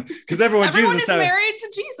everyone Jesus is married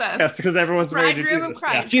to Jesus. Yes, because everyone's married to Jesus.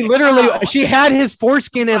 Yeah. She literally she had his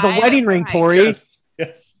foreskin as a wedding ring, Tori.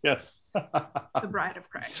 Yes. The bride of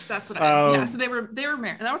Christ. That's what I yeah, so they were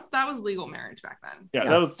married. That was legal marriage back then. Yeah,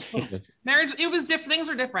 that was marriage. It was different. Things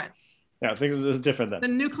were different. Yeah, I think it was different then. The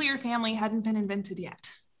nuclear family hadn't been invented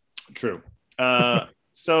yet. True.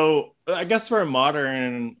 So I guess for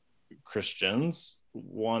modern Christians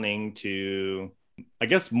wanting to, I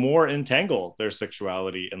guess, more entangle their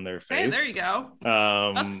sexuality in their faith. Hey, there you go.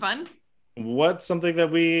 That's fun. What's something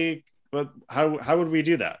that how would we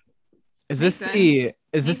do that? Is this the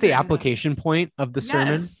Is this the Nathan. application point of the sermon?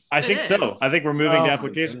 Yes, I it think so. is. I think we're moving Oh, to my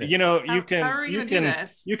application. goodness. You know, How are we gonna do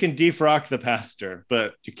this? you can defrock the pastor,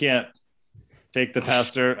 but you can't take the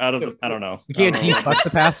pastor out of the. I don't know. We can't I don't know. defuck the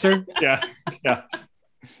pastor. Yeah, yeah.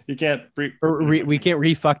 You can't. Or we can't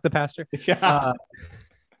refuck the pastor. Yeah.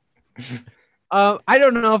 I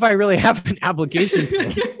don't know if I really have an application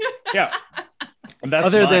point, Yeah. And that's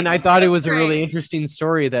other than fine. I thought it was That's a really great. interesting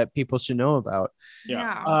story that people should know about.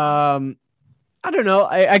 Yeah. I don't know.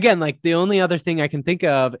 Again, like the only other thing I can think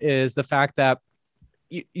of is the fact that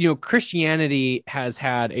Christianity has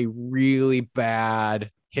had a really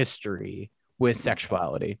bad history with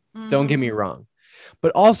sexuality. Don't get me wrong.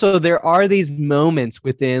 But also there are these moments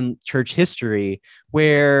within church history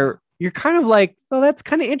where you're kind of like, well, that's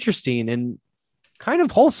kind of interesting and kind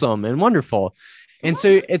of wholesome and wonderful. And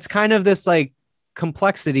so it's kind of this like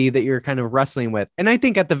complexity that you're kind of wrestling with. And I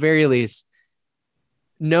think at the very least,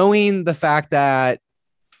 knowing the fact that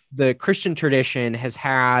the Christian tradition has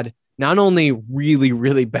had not only really,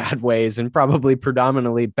 really bad ways and probably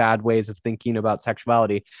predominantly bad ways of thinking about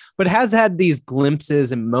sexuality, but has had these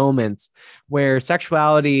glimpses and moments where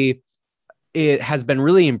sexuality, it has been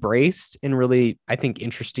really embraced in really, I think,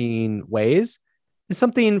 interesting ways, is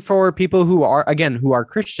something for people who are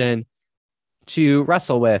Christian to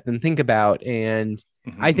wrestle with and think about. And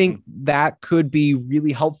I think that could be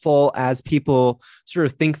really helpful as people sort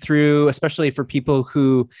of think through, especially for people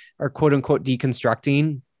who are quote unquote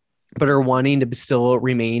deconstructing, but are wanting to still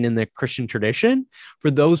remain in the Christian tradition. For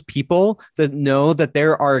those people that know that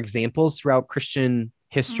there are examples throughout Christian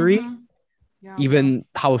history, even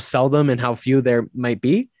how seldom and how few there might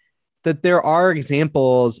be, that there are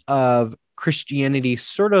examples of Christianity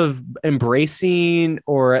sort of embracing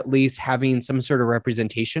or at least having some sort of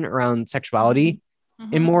representation around sexuality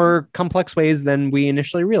in more complex ways than we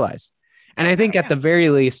initially realized. And I think at the very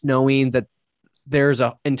least, knowing that there's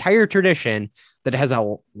an entire tradition that has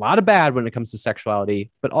a lot of bad when it comes to sexuality,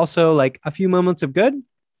 but also like a few moments of good.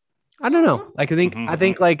 I don't know. Like, I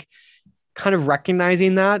think like kind of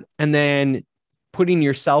recognizing that and then putting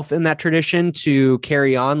yourself in that tradition to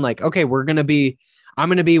carry on, like, okay, I'm going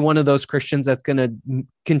to be one of those Christians that's going to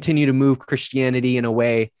continue to move Christianity in a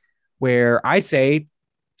way where I say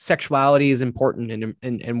sexuality is important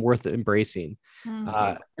and worth embracing.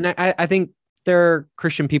 And I think there are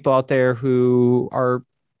Christian people out there who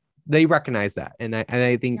they recognize that. And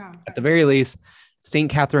I think at the very least, St.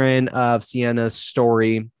 Catherine of Siena's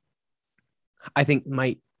story, I think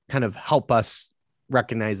might kind of help us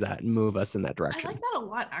recognize that and move us in that direction. I like that a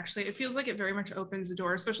lot, actually. It feels like it very much opens the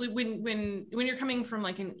door, especially when you're coming from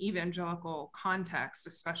like an evangelical context,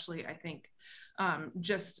 especially. I think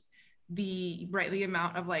just the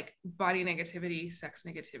amount of like body negativity, sex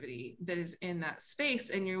negativity that is in that space,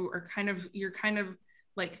 and you're kind of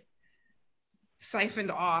like siphoned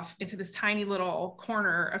off into this tiny little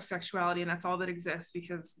corner of sexuality, and that's all that exists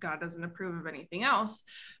because God doesn't approve of anything else.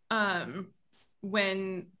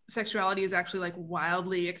 When sexuality is actually like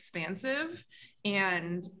wildly expansive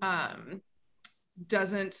and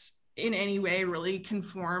doesn't in any way really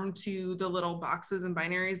conform to the little boxes and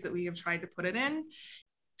binaries that we have tried to put it in.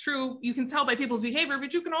 True, you can tell by people's behavior,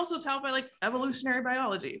 but you can also tell by like evolutionary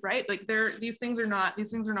biology, right? Like these things are not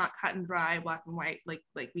cut and dry, black and white, like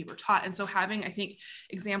we were taught. And so having, I think,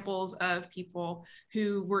 examples of people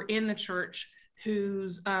who were in the church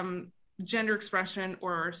whose gender expression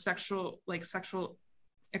or sexual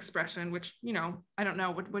expression, which, you know, I don't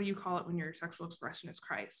know, what do you call it when your sexual expression is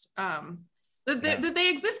Christ? That they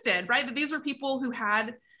existed, right? That these were people who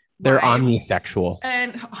had they're lives omnisexual.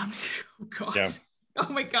 And oh God. Yeah. Oh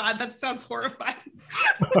my God, that sounds horrifying.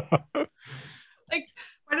 Like,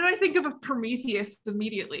 why did I think of a Prometheus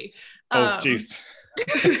immediately? Oh, jeez.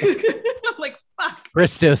 I'm like, fuck.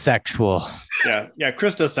 Christosexual. Yeah,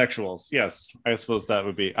 Christosexuals. Yes, I suppose that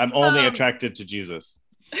would be. I'm only attracted to Jesus.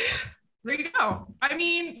 There you go. I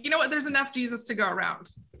mean, you know what? There's enough Jesus to go around.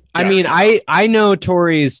 I mean, I know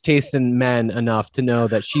Tori's taste in men enough to know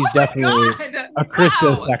that she's definitely a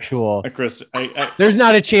Christosexual. There's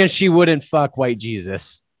not a chance she wouldn't fuck white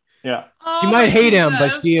Jesus. Yeah. She might hate him,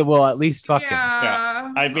 but she will at least fuck him.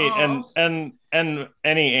 Yeah. I mean, and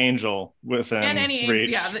any angel within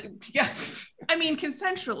reach. Yeah. I mean,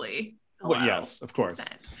 consensually. Well, yes, of course.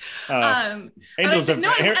 Angels are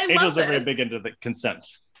very big into the consent.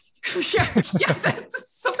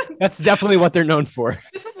 That's definitely what they're known for.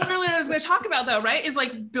 This is literally what I was going to talk about, though, right? Is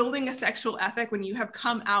like building a sexual ethic when you have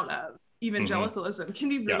come out of evangelicalism can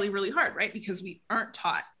be really, really hard, right? Because we aren't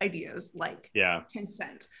taught ideas like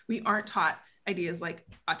consent. We aren't taught ideas like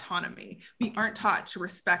autonomy. We aren't taught to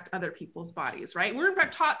respect other people's bodies, right? We're in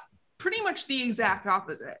fact taught pretty much the exact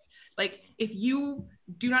opposite. Like if you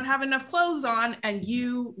do not have enough clothes on and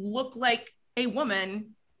you look like a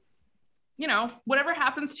woman, you know, whatever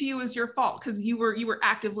happens to you is your fault because you were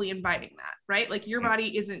actively inviting that, right? Like your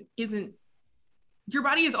body isn't your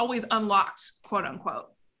body is always unlocked, quote unquote,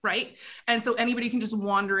 right? And so anybody can just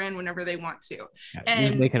wander in whenever they want to. Yeah, and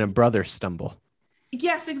just making a brother stumble.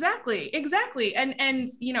 Yes, exactly. And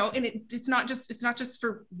you know, and it's not just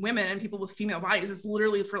for women and people with female bodies. It's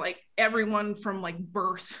literally for like everyone from like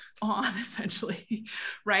birth on, essentially,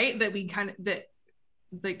 right? That we kind of that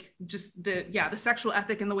like just the sexual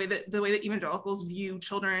ethic and the way that evangelicals view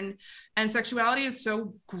children and sexuality is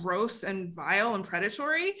so gross and vile and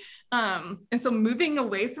predatory. And so moving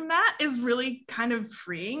away from that is really kind of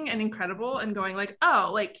freeing and incredible, and going like,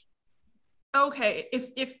 oh, like, okay,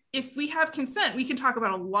 if we have consent, we can talk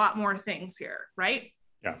about a lot more things here, right?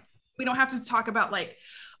 Yeah. We don't have to talk about like,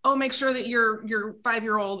 oh, make sure that your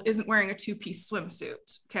 5-year-old isn't wearing a 2-piece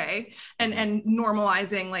swimsuit, okay? And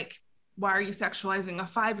normalizing like, why are you sexualizing a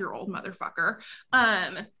 5-year-old, motherfucker?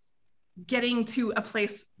 Getting to a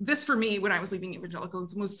place, this for me when I was leaving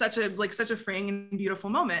evangelicalism was such a freeing and beautiful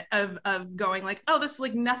moment of going like, oh, this,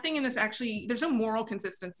 like, nothing in this actually, there's no moral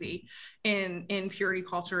consistency in purity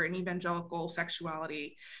culture and evangelical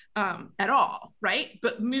sexuality at all, right?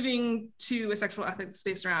 But moving to a sexual ethics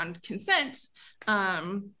based around consent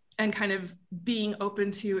and kind of being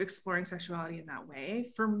open to exploring sexuality in that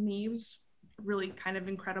way, for me was really kind of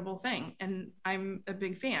incredible thing, and I'm a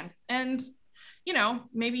big fan. And you know,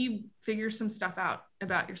 maybe figure some stuff out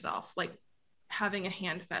about yourself, like having a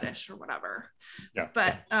hand fetish or whatever. Yeah.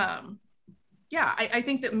 But yeah, I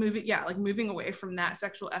think that moving away from that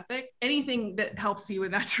sexual ethic, anything that helps you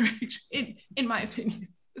in that direction, in my opinion,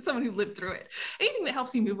 as someone who lived through it, anything that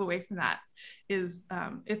helps you move away from that is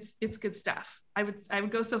it's good stuff. I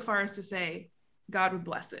would go so far as to say God would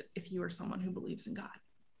bless it if you are someone who believes in God.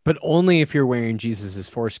 But only if you're wearing Jesus's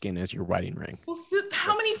foreskin as your wedding ring. Well,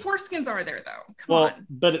 how many foreskins are there, though? Come on.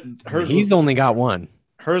 But He's only got one.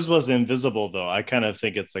 Hers was invisible, though. I kind of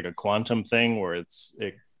think it's like a quantum thing where it's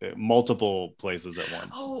multiple places at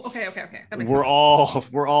once. Oh, okay. That makes sense.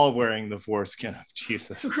 We're all wearing the foreskin of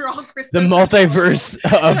Jesus. We're all Christos. The multiverse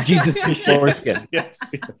of Jesus' foreskin.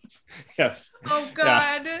 Yes. Oh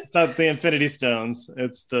God. Yeah. It's not the Infinity Stones.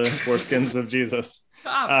 It's the foreskins of Jesus.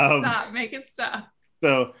 Stop. Make it stop.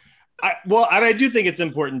 So, I do think it's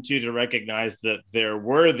important too to recognize that there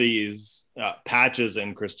were these patches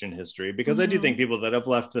in Christian history, because I do think people that have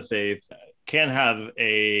left the faith can have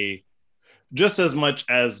just as much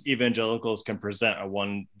as evangelicals can present a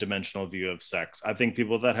one-dimensional view of sex. I think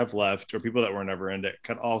people that have left, or people that were never in it,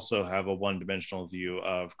 could also have a one-dimensional view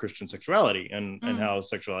of Christian sexuality and how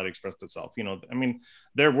sexuality expressed itself. You know, I mean,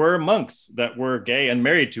 there were monks that were gay and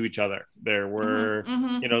married to each other. There were,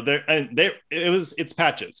 you know, it's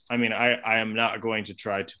patches. I mean, I am not going to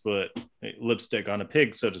try to put lipstick on a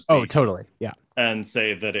pig, so to speak. Oh, totally. Yeah. And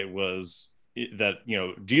say that it was that, you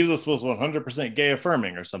know, Jesus was 100% gay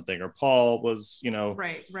affirming or something, or Paul was, you know,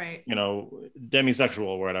 right, you know, demisexual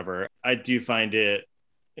or whatever. I do find it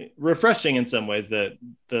refreshing in some ways that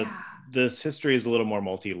this history is a little more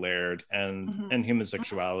multi-layered, and human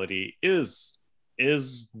sexuality is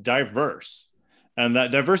diverse, and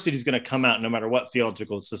that diversity is going to come out no matter what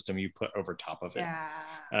theological system you put over top of it.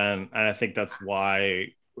 And I think that's why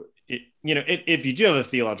if you do have a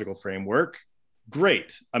theological framework,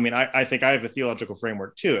 great. I mean, I think I have a theological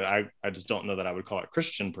framework too. I just don't know that I would call it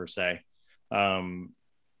Christian per se.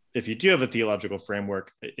 If you do have a theological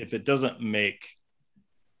framework, if it doesn't make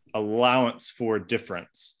allowance for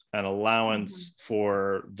difference and allowance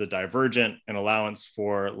for the divergent and allowance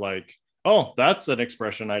for like, oh, that's an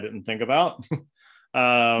expression I didn't think about. You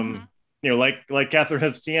know, like Catherine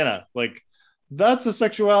of Siena, like that's a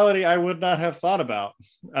sexuality I would not have thought about.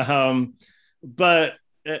 But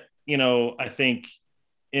you know, I think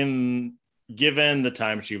given the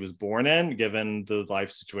time she was born in, given the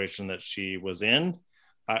life situation that she was in,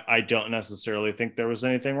 I don't necessarily think there was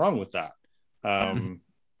anything wrong with that.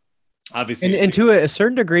 Obviously. And to a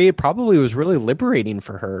certain degree, it probably was really liberating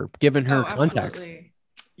for her, given her context.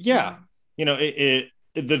 Yeah. You know,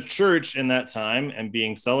 the church in that time, and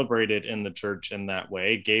being celebrated in the church in that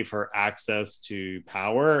way, gave her access to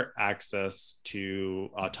power, access to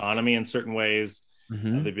autonomy in certain ways,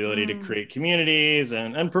 the ability to create communities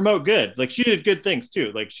and promote good. Like she did good things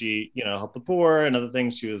too. Like she, you know, helped the poor and other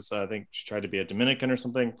things. She was, I think she tried to be a Dominican or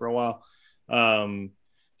something for a while.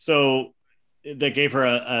 So that gave her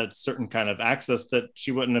a certain kind of access that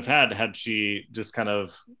she wouldn't have had she just kind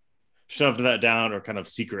of shoved that down, or kind of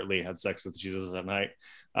secretly had sex with Jesus at night,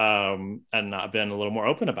 and not been a little more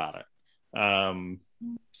open about it.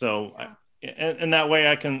 So and that way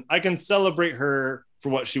I can celebrate her for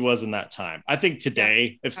what she was in that time. I think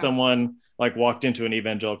today, if someone like walked into an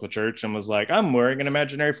evangelical church and was like, I'm wearing an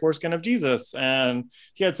imaginary foreskin of Jesus and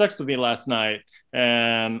he had sex with me last night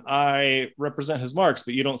and I represent his marks,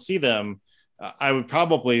 but you don't see them, I would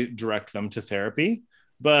probably direct them to therapy.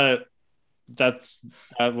 But that's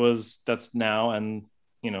now, and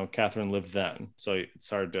Catherine lived then, so it's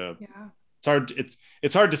hard to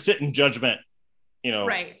it's hard to sit in judgment,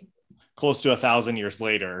 right, close to 1,000 years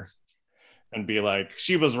later and be like,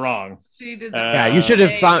 she was wrong. She did that. Yeah, you should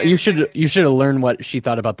have found. You should have learned what she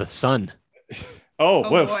thought about the sun. Oh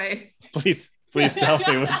boy! Please tell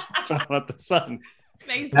me what about the sun.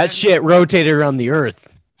 Makes that sense. Shit rotated around the Earth.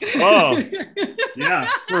 Oh, yeah,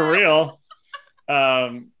 for real.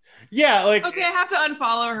 Yeah, like, okay, I have to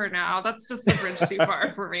unfollow her now. That's just a bridge too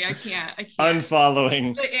far for me. I can't.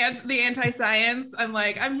 Unfollowing the anti-science. I'm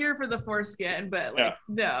like, I'm here for the foreskin, but like,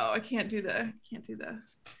 no, I can't do the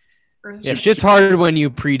Earth. Yeah, shit's hard when you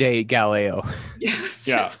predate Galileo.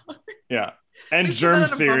 Yeah. And germ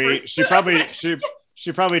theory. She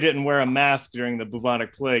probably didn't wear a mask during the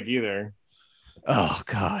bubonic plague either. Oh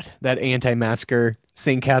God, that anti-masker,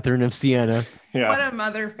 Saint Catherine of Siena. Yeah. What a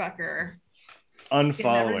motherfucker.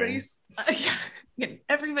 Unfollowing.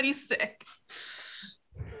 Everybody's sick.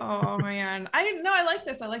 Oh man, I like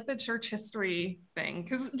this. I like the church history thing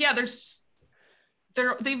because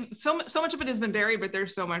they've so much of it has been buried, but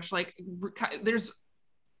there's so much like there's,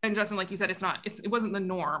 and Justin, like you said, it wasn't the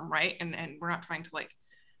norm, right? And we're not trying to like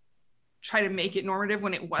try to make it normative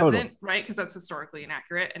when it wasn't, right? Because that's historically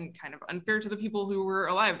inaccurate and kind of unfair to the people who were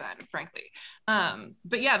alive then, frankly.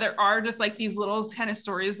 But yeah, there are just like these little kind of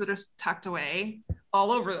stories that are tucked away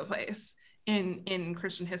all over the place in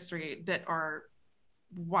Christian history that are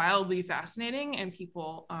wildly fascinating, and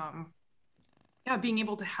people, being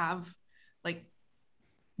able to have like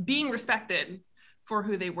being respected for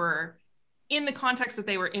who they were in the context that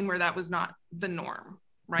they were in, where that was not the norm,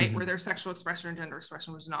 right? Mm-hmm. Where their sexual expression and gender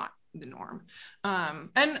expression was not the norm.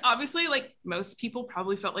 And obviously, like most people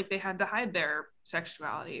probably felt like they had to hide their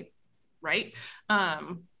sexuality, right?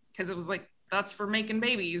 Because it was like, that's for making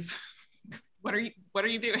babies. What are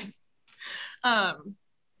you doing?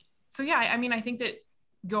 So yeah, I mean, I think that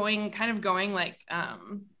going like,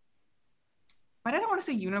 but I don't want to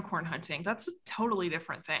say unicorn hunting. That's a totally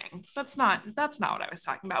different thing. That's not what I was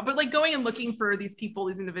talking about. But like going and looking for these people,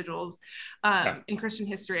 these individuals in Christian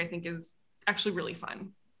history, I think is actually really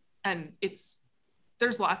fun. And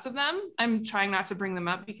there's lots of them. I'm trying not to bring them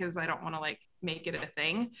up because I don't want to like make it a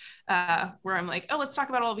thing where I'm like, oh, let's talk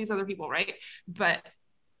about all these other people, right? But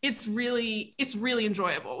it's really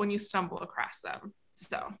enjoyable when you stumble across them.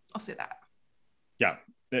 So I'll say that. Yeah,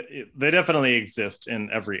 they definitely exist in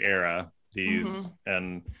every era. These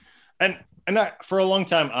and for a long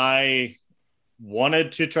time I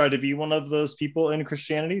wanted to try to be one of those people in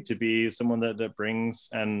Christianity, to be someone that brings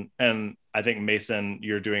and I think, Mason,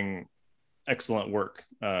 you're doing excellent work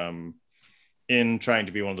in trying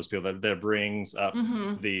to be one of those people that brings up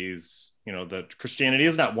these, that Christianity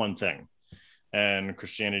is not one thing, and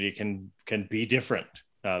Christianity can be different.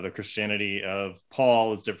 The Christianity of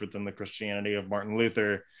Paul is different than the Christianity of Martin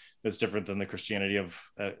Luther. It's different than the Christianity of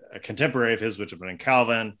a contemporary of his, which have been in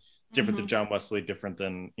Calvin. It's different than John Wesley, different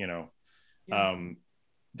than,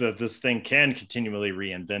 this thing can continually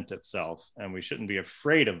reinvent itself, and we shouldn't be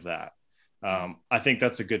afraid of that. I think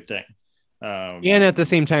that's a good thing. And at the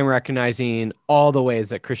same time, recognizing all the ways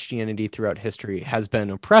that Christianity throughout history has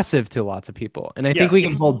been oppressive to lots of people. And I think we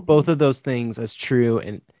can hold both of those things as true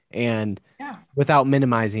and without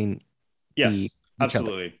minimizing. Yes,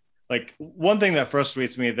 absolutely. Like, one thing that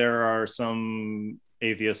frustrates me, there are some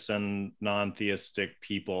atheists and non-theistic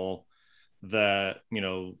people that,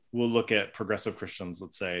 will look at progressive Christians,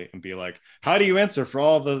 let's say, and be like, how do you answer for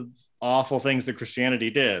all the awful things that Christianity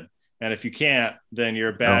did? And if you can't, then you're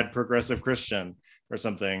a bad progressive Christian or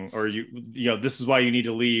something, or this is why you need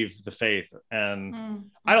to leave the faith. And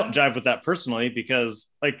I don't jive with that personally, because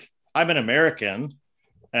like, I'm an American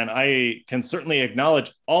and I can certainly acknowledge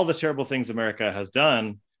all the terrible things America has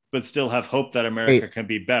done, but still have hope that America can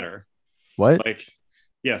be better. What? Like,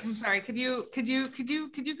 yes. I'm sorry. Could you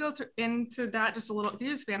go into that just a little? Could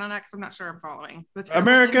you expand on that? Because I'm not sure I'm following.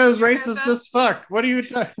 America is racist as fuck. What are you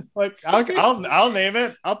talking? Like, I'll name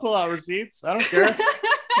it. I'll pull out receipts. I don't care.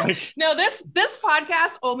 Like, no, this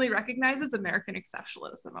podcast only recognizes American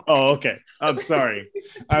exceptionalism. Oh, okay. I'm sorry.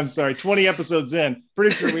 20 episodes in,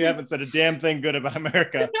 pretty sure we haven't said a damn thing good about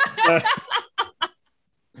America. But,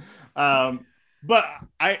 but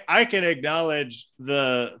I can acknowledge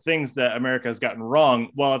the things that America has gotten wrong,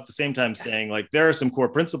 while at the same time saying like there are some core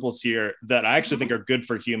principles here that I actually think are good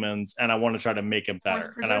for humans, and I want to try to make it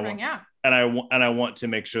better. And I want to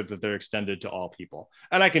make sure that they're extended to all people.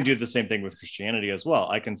 And I can do the same thing with Christianity as well.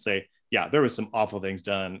 I can say, yeah, there was some awful things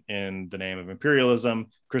done in the name of imperialism.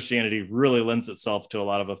 Christianity really lends itself to a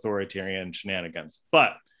lot of authoritarian shenanigans,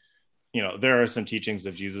 but there are some teachings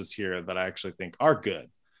of Jesus here that I actually think are good.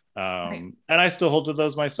 And I still hold to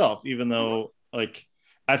those myself, even though like,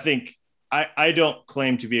 I think I don't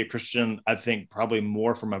claim to be a Christian. I think probably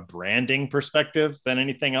more from a branding perspective than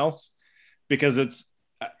anything else, because it's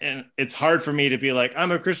hard for me to be like,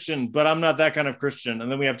 I'm a Christian, but I'm not that kind of Christian.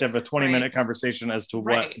 And then we have to have a 20-minute conversation as to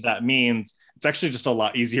what that means. It's actually just a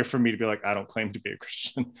lot easier for me to be like, I don't claim to be a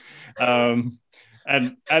Christian.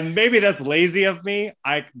 And maybe that's lazy of me.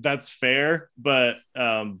 That's fair, but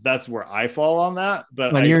that's where I fall on that.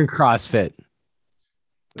 But when you're in CrossFit,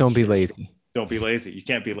 don't be lazy. Don't be lazy. You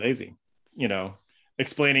can't be lazy.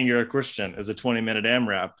 Explaining you're a Christian is a 20-minute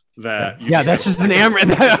AMRAP that that's just an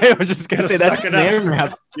AMRAP. I was just gonna say that's an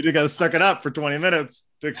AMRAP. You just gotta suck it up for 20 minutes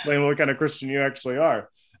to explain what kind of Christian you actually are.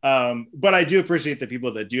 But I do appreciate the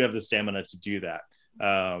people that do have the stamina to do that.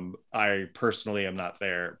 I personally am not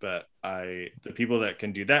there, but the people that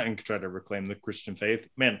can do that and try to reclaim the Christian faith,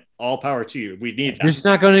 man, all power to you. We need that. You're just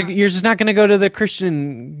not gonna go to the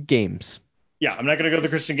Christian games. Yeah, I'm not gonna go to the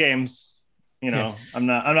Christian games. I'm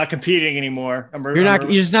not competing anymore.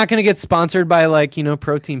 You're just not gonna get sponsored by like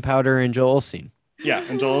protein powder and Joel Osteen. Yeah,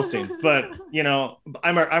 and Joel Osteen. But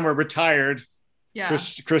I'm a retired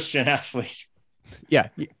Christian athlete. Yeah,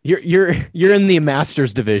 you're in the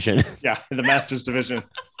Masters division. Yeah, in the Masters division.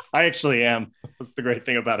 I actually am. That's the great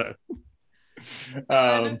thing about it.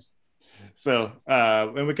 And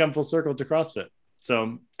we come full circle to CrossFit.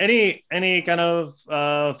 So any kind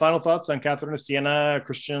of final thoughts on Catherine of Siena,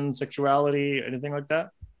 Christian sexuality, anything like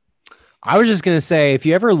that? I was just going to say, if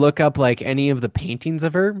you ever look up like any of the paintings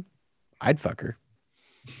of her, I'd fuck her.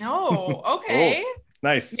 No. Okay. Oh,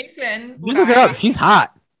 nice. Mason. Just look her up. She's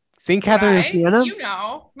hot. St. Catherine of Siena?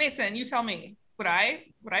 Mason, you tell me. Would I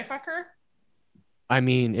fuck her? I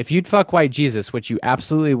mean, if you'd fuck white Jesus, which you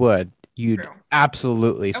absolutely would, you'd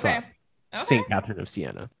absolutely fuck St. Catherine of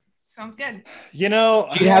Siena. Sounds good. She'd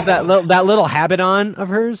have that little habit on of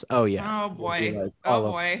hers. Oh yeah. Oh boy.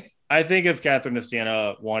 Boy. I think if Catherine of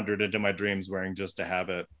Siena wandered into my dreams wearing just a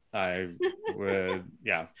habit, I would.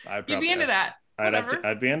 Yeah, You'd be into that.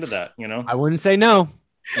 I'd be into that. I wouldn't say no.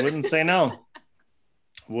 Wouldn't say no.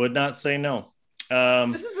 Would not say no.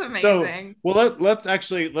 This is amazing. Let's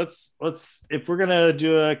if we're gonna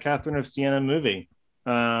do a Catherine of Siena movie,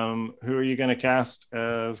 who are you gonna cast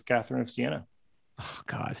as Catherine of Siena? Oh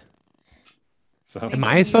God. So am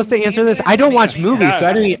I supposed to answer this? I don't watch movies, so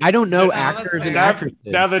I don't know actors and actresses.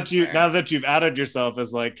 Now that you've added yourself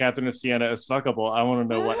as like Catherine of Siena is fuckable, I want to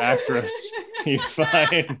know what actress you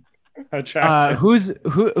find attractive. Who's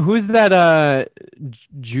that?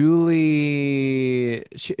 Julie.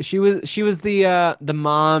 She was the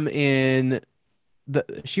mom in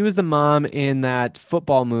that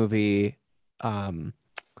football movie.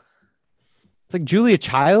 It's like Julia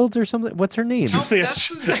Childs or something. What's her name? Julia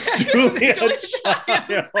Childs.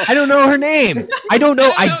 I don't know her name. I don't know.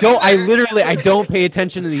 I don't pay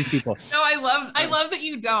attention to these people. No, I love that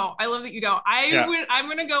you don't. I'm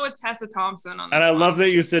gonna go with Tessa Thompson on this. And I love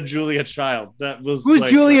that you said Julia Child. That was who's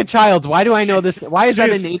Julia Childs? Why do I know this? Why is that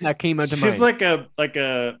a name that came out to mind? She's like a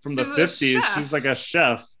from the 50s. She's like a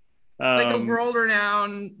chef. Like a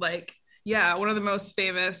world-renowned, one of the most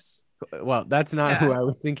famous. Well, that's not who I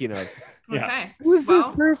was thinking of. Yeah. Okay. Who's this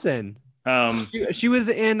person? She was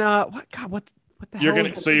in what the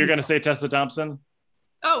hell? You're gonna say Tessa Thompson?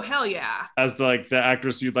 Oh hell yeah! As the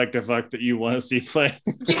actress you'd like to fuck that you want to see play?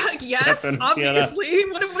 Yeah, yes, obviously.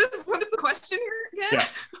 What is the question here again?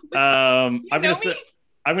 Yeah.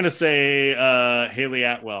 I'm gonna say Haley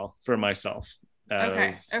Atwell for myself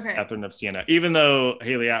as Catherine of Siena, even though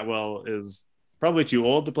Haley Atwell is probably too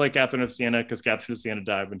old to play Catherine of Siena because Catherine of Siena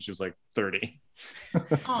died when she was like 30.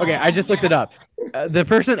 Okay, I just looked it up. The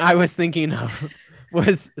person I was thinking of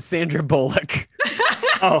was Sandra Bullock.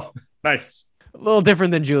 Oh, nice. A little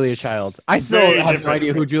different than Julia Childs. I still have no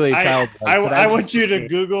idea who Julia Child was. I want you to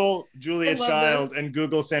Google Julia Child and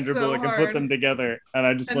Google Sandra Bullock and put them together. And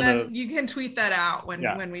I just want to. You can tweet that out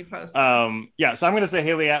when we post. So I'm going to say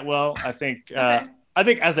Haley Atwell. I think. I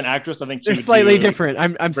think as an actress, I think they're slightly different.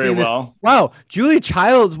 I'm seeing this. Well. Wow, Julia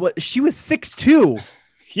Childs. She was 6'2".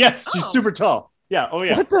 Yes, she's super tall. Yeah. Oh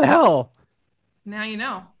yeah. What the hell? Now you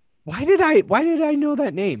know. Why did I know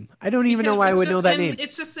that name? I don't even know Because why I it's would know just that name.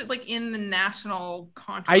 It's just like in the national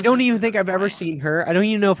consciousness. I don't even at think this I've ever point. seen her. I don't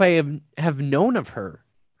even know if I have known of her.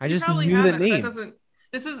 I You just probably knew the haven't, but that name. doesn't.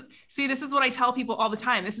 This is what I tell people all the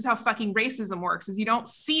time. This is how fucking racism works: is you don't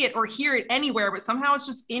see it or hear it anywhere, but somehow it's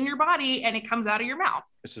just in your body and it comes out of your mouth.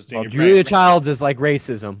 It's just in Well, your Julia brain. Childs is like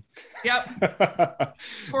racism. Yep.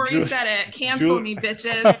 Tori Ju- said it. Cancel Ju- me,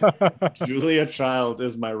 bitches. Julia Child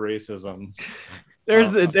is my racism.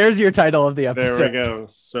 There's your title of the There episode. we go.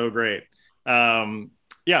 So great.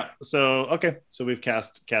 Yeah. So, okay. So we've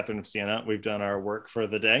cast Catherine of Siena. We've done our work for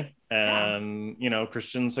the day. And,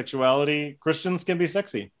 Christian sexuality, Christians can be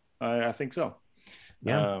sexy. I think so.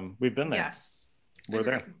 Yeah. We've been there. Yes. We're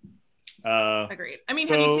Agreed. there. Agreed. I mean,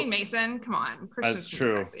 so- have you seen Mason? Come on. Christians That's can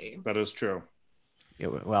be true. sexy. That is true. Yeah,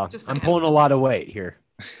 well, Just I'm saying. pulling a lot of weight here.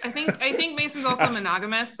 I think Mason's also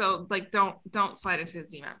monogamous, so like don't slide into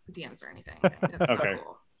his DMs or anything. That's Okay. not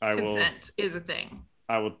cool. I will. Consent is a thing.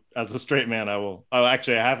 I will. As a straight man, I will. Oh,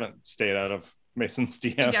 actually, I haven't stayed out of Mason's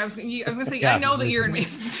DMs. Yeah, I was gonna say Yeah. I know that you're in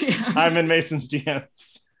Mason's DMs. I'm in Mason's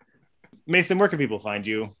DMs. Mason, where can people find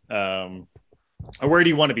you? Or where do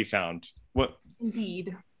you want to be found? What?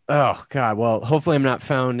 Indeed. Oh God. Well, hopefully I'm not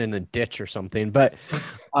found in a ditch or something, but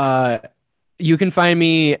you can find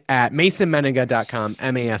me at masonmenenga.com,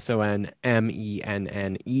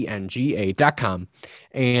 MASONMENNENGA.com.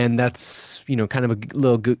 And that's, kind of a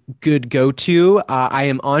little good go-to. I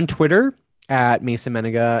am on Twitter at Mason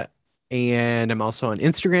Menenga, and I'm also on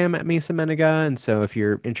Instagram at Mason Menenga. And so if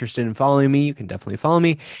you're interested in following me, you can definitely follow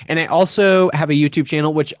me. And I also have a YouTube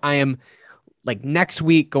channel, which I am like next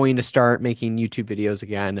week going to start making YouTube videos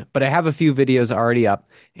again, but I have a few videos already up.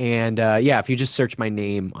 And if you just search my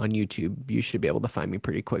name on YouTube, you should be able to find me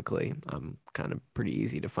pretty quickly. I'm kind of pretty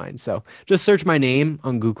easy to find. So just search my name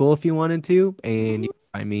on Google if you wanted to, and you can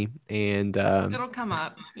find me. And It'll come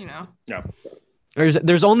up, Yeah.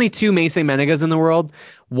 there's only two Mason Menengas in the world.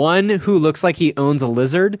 One who looks like he owns a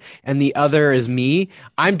lizard, and the other is me.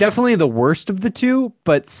 I'm definitely the worst of the two,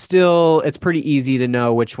 but still, it's pretty easy to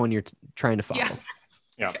know which one you're trying to follow.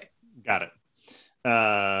 Yeah. Okay. Got it.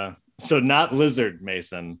 So not lizard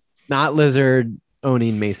Mason. Not lizard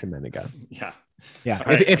owning Mason Menenga. Yeah. Yeah. All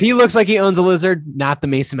right. If he looks like he owns a lizard, not the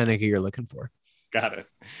Mason Menenga you're looking for. Got it.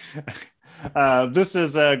 This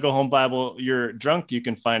is Go Home Bible. You're drunk. You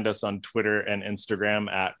can find us on Twitter and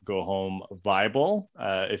Instagram at Go Home Bible.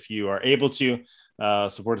 If you are able to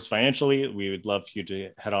support us financially, we would love for you to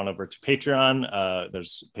head on over to Patreon.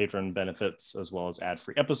 There's patron benefits as well as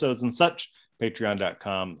ad-free episodes and such.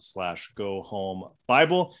 Patreon.com/Go Home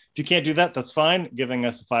Bible. If you can't do that, that's fine. Giving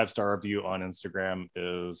us a 5-star review on Instagram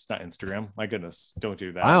is not Instagram. My goodness, don't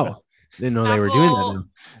do that. Wow. Didn't know they were doing that now.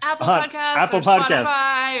 Apple On Podcasts, Apple or Podcasts.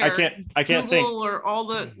 Spotify, I or can't Google, think. or all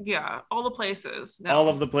the places. No. All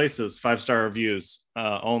of the places, 5-star reviews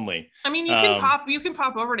only. I mean, you can pop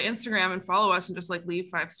over to Instagram and follow us and just like leave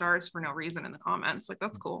 5 stars for no reason in the comments. Like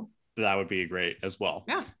that's cool. That would be great as well.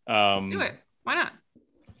 Yeah. Do it. Why not?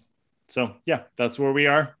 So yeah, that's where we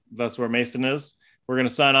are. That's where Mason is. We're going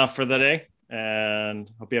to sign off for the day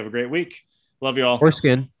and hope you have a great week. Love you all.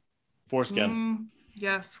 Foreskin.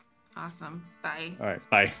 Yes. Awesome. Bye. All right.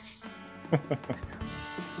 Bye.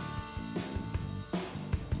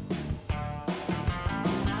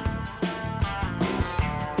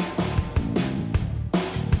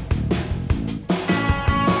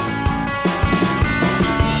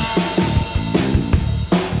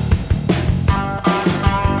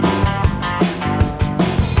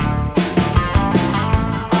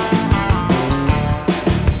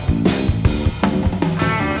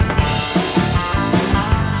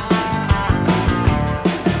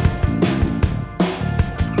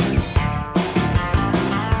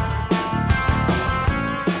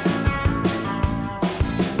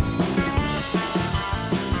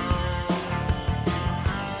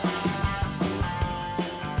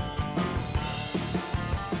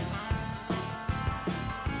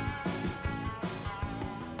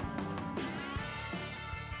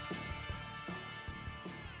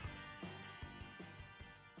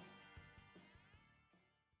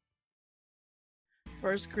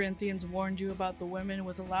 First Corinthians warned you about the women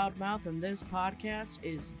with a loud mouth, and this podcast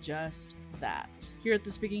is just that. Here at the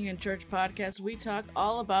Speaking in Church podcast, we talk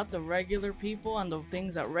all about the regular people and the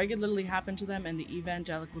things that regularly happen to them in the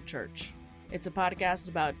evangelical church. It's a podcast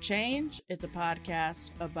about change, it's a podcast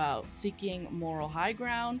about seeking moral high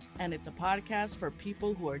ground, and it's a podcast for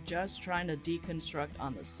people who are just trying to deconstruct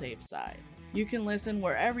on the safe side. You can listen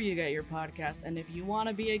wherever you get your podcast, and if you want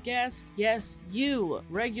to be a guest, yes, you,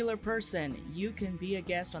 regular person, you can be a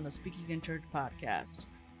guest on the Speaking in Church podcast.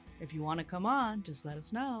 If you want to come on, just let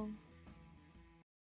us know.